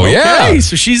years ago. Okay, Yeah.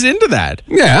 so she's into that.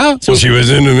 Yeah. So she was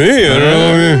into me. I don't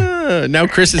know. Now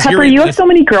Chris is Pepper, hearing you have this. so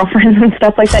many girlfriends and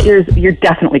stuff like that. You're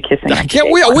definitely kissing. I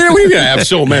can't. We don't even have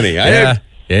so many. Yeah.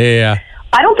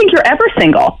 I don't think you're ever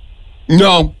single.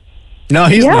 No,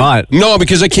 he's not. No,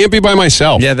 because I can't be by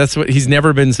myself. Yeah, that's what he's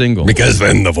never been single. Because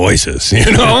then the voices,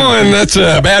 and that's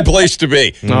a bad place to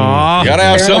be. Aw. You gotta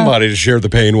have somebody to share the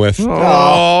pain with.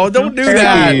 Oh, don't do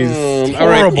that. All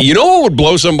right. You know what would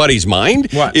blow somebody's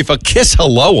mind? What? If a kiss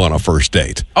hello on a first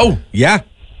date. Oh, yeah.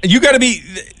 You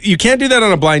can't do that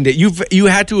on a blind date. You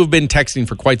had to have been texting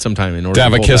for quite some time in order To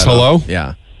have a pull kiss that off. hello?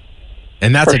 Yeah.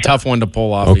 And that's a tough one to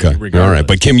pull off. Okay. regardless. All right.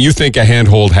 But Kim, you think a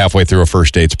handhold halfway through a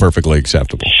first date's perfectly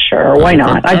acceptable? Sure, why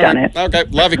not? I've done it. Okay.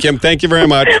 Love you, Kim. Thank you very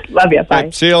much. Love you.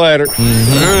 Bye. See you later. All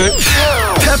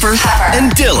right. Pepper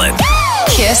and Dylan.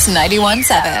 Kiss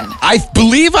 91.7. I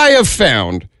believe I have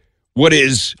found what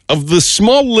is, of the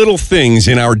small little things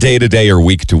in our day-to-day or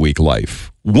week-to-week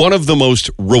life, one of the most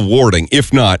rewarding,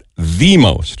 if not the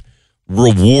most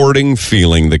rewarding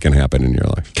feeling that can happen in your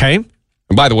life. Okay.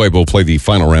 And by the way, we'll play the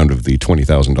final round of the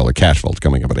 $20,000 cash vault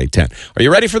coming up at 8:10. Are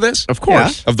you ready for this? Of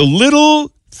course. Of the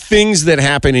little things that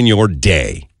happen in your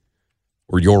day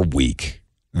or your week,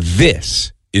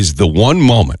 this is the one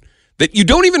moment that you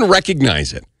don't even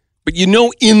recognize it, but you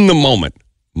know in the moment,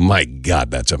 my God,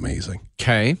 that's amazing.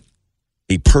 Okay.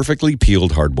 A perfectly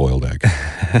peeled hard-boiled egg.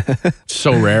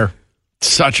 So rare.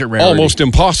 Such a rarity. Almost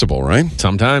impossible, right?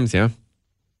 Sometimes, yeah.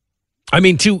 I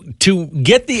mean, to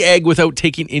get the egg without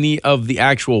taking any of the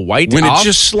actual white When off. it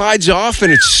just slides off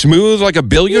and it's smooth like a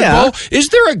billiard Yeah. ball. Is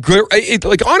there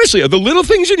like honestly, of the little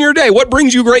things in your day, what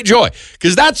brings you great joy?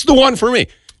 Because that's the one for me.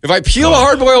 If I peel a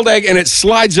hard-boiled egg and it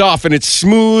slides off and it's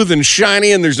smooth and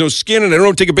shiny and there's no skin and I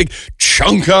don't take a big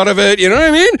chunk out of it, you know what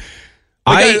I mean?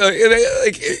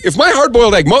 If my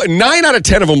hard-boiled egg, 9 out of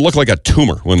 10 of them look like a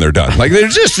tumor when they're done. Like they're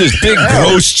just this big,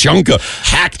 gross chunk of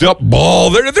hacked up ball.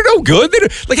 They're no good.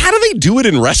 How do they do it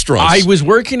in restaurants? I was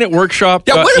working at Workshop.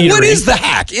 Yeah, what is the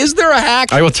hack? Is there a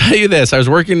hack? I will tell you this. I was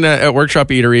working at Workshop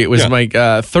Eatery. It was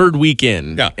my third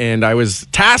weekend, and I was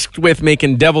tasked with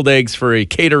making deviled eggs for a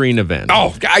catering event.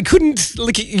 Oh, I couldn't.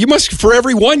 You must, for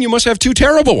every one, you must have 2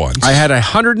 terrible ones. I had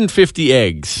 150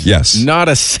 eggs. Yes. Not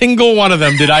a single one of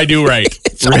them did I do right.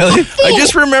 Really? I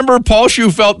just remember Paul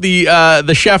Schufelt,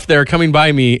 the chef there, coming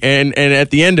by me, and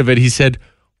at the end of it, he said,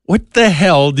 "What the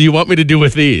hell do you want me to do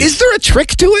with these?" Is there a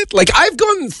trick to it? Like I've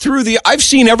gone through I've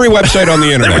seen every website on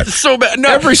the internet. So bad. No,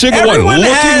 every single one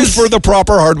looking for the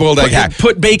proper hard-boiled egg hack.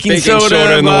 Put baking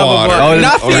soda in the water. Blah, blah, blah.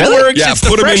 Nothing works. Yeah, it's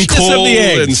put the them in freshness cold of the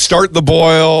eggs. and start the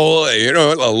boil.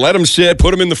 Let them sit.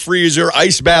 Put them in the freezer.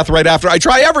 Ice bath right after. I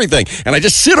try everything, and I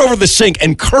just sit over the sink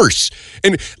and curse.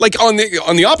 And like on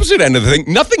the opposite end of the thing,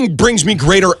 nothing brings me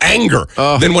greater anger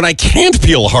than when I can't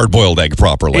peel a hard-boiled egg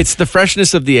properly. It's the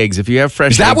freshness of the eggs. If you have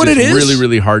fresh, is that eggs, what it is? Really,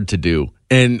 really hard to do.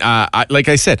 And like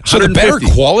I said, so the better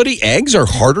quality eggs are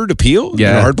harder to peel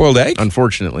than a hard-boiled egg?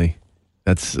 Unfortunately.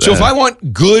 So if I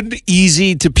want good,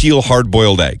 easy to peel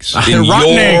hard-boiled eggs, in rotten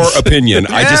your eggs. opinion,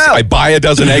 I buy a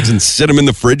dozen eggs and sit them in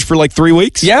the fridge for like 3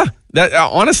 weeks? Yeah. That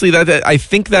honestly, I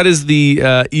think that is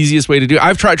the easiest way to do it.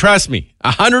 I've tried. Trust me,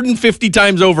 150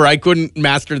 times over, I couldn't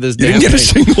master this. You didn't get a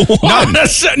single one.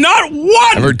 Not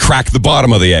one. I've heard crack the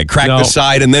bottom of the egg, crack the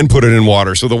side, and then put it in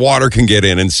water so the water can get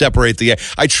in and separate the egg.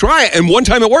 I try it, and one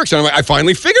time it works, and I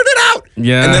finally figured it out.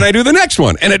 Yeah. And then I do the next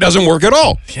one, and it doesn't work at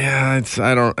all. Yeah,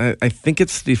 I think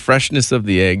it's the freshness of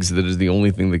the eggs that is the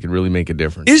only thing that could really make a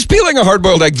difference. Is peeling a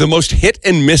hard-boiled egg the most hit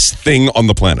and miss thing on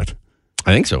the planet?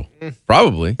 I think so.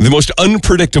 Probably. The most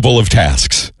unpredictable of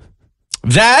tasks.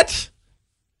 That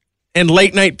and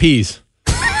late night peas.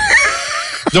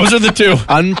 Those are the two.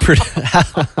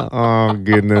 Oh,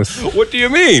 goodness. What do you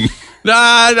mean? Nah,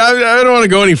 I don't want to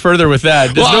go any further with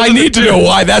that. I need to know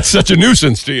why that's such a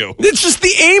nuisance to you. It's just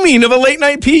the aiming of a late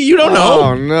night pee. You don't know.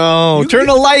 Oh, no. Turn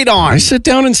the light on. I sit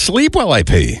down and sleep while I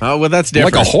pee. Oh, well, that's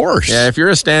different. Like a horse. Yeah, if you're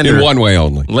a standard. In one way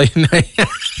only. Late night.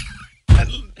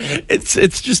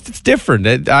 It's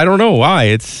different. I don't know why.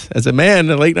 It's as a man,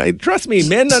 a late night. Trust me,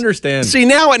 men understand. See,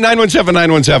 now at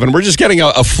 917-917, we're just getting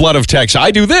a flood of texts.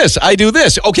 I do this.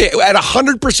 Okay, at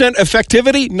 100%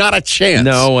 effectivity, not a chance.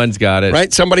 No one's got it.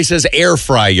 Right? Somebody says air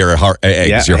fry your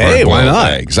eggs, your hey, why hard-boiled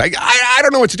not? eggs. I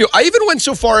don't know what to do. I even went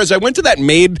so far as I went to that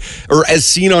made or as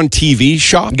seen on TV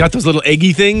shop. You got those little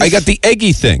eggy things? I got the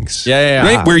eggy things. Yeah.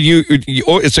 Right? Where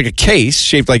it's like a case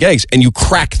shaped like eggs, and you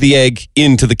crack the egg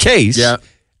into the case. Yeah.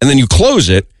 And then you close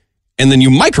it, and then you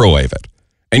microwave it.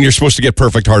 And you're supposed to get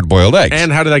perfect hard-boiled eggs.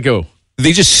 And how did that go?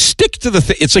 They just stick to the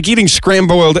thing. It's like eating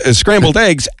scrambled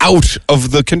eggs out of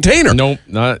the container. Nope,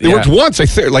 not. It worked once. I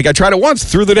tried it once,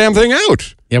 threw the damn thing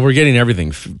out. Yeah, we're getting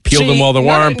everything. Peel them while they're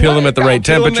warm, peel them at the right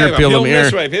temperature, peel them here.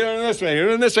 Peel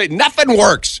them this way. Nothing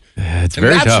works. It's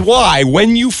very tough. That's why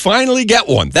when you finally get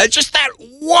one, that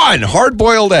one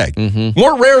hard-boiled egg,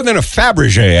 more rare than a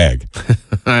Fabergé egg.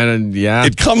 Yeah.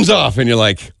 It comes off and you're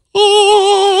like,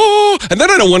 oh, and then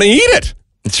I don't want to eat it.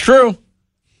 It's true.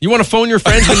 You want to phone your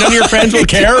friends, but none of your friends will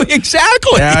care?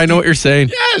 Exactly. Yeah, I know what you're saying.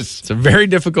 Yes. It's a very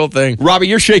difficult thing. Robbie,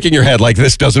 you're shaking your head like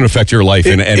this doesn't affect your life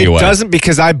in any way. It doesn't,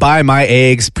 because I buy my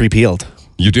eggs pre-peeled.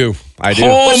 You do. I do.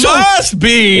 Oh, must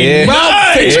be.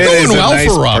 Well, things are going well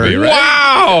nice for Robbie, perk. right?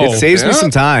 Wow. It saves me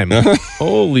some time.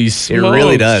 Holy smokes. It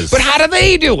really does. But how do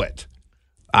they do it?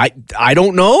 I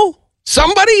don't know.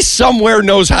 Somebody somewhere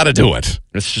knows how to do it.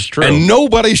 It's just true. And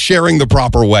nobody's sharing the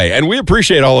proper way. And we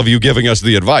appreciate all of you giving us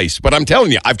the advice. But I'm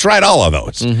telling you, I've tried all of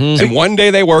those. And one day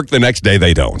they work, the next day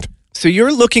they don't. So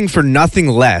you're looking for nothing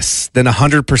less than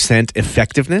 100%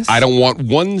 effectiveness? I don't want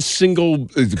one single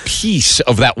piece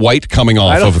of that white coming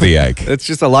off of the egg. It's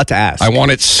just a lot to ask. I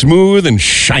want it smooth and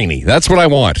shiny. That's what I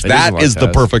want. That is the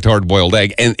perfect hard-boiled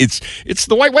egg. And it's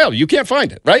the white whale. You can't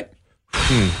find it, right?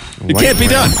 It can't be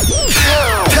done.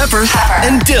 Pepper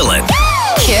and Dylan.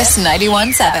 Kiss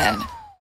 91.7.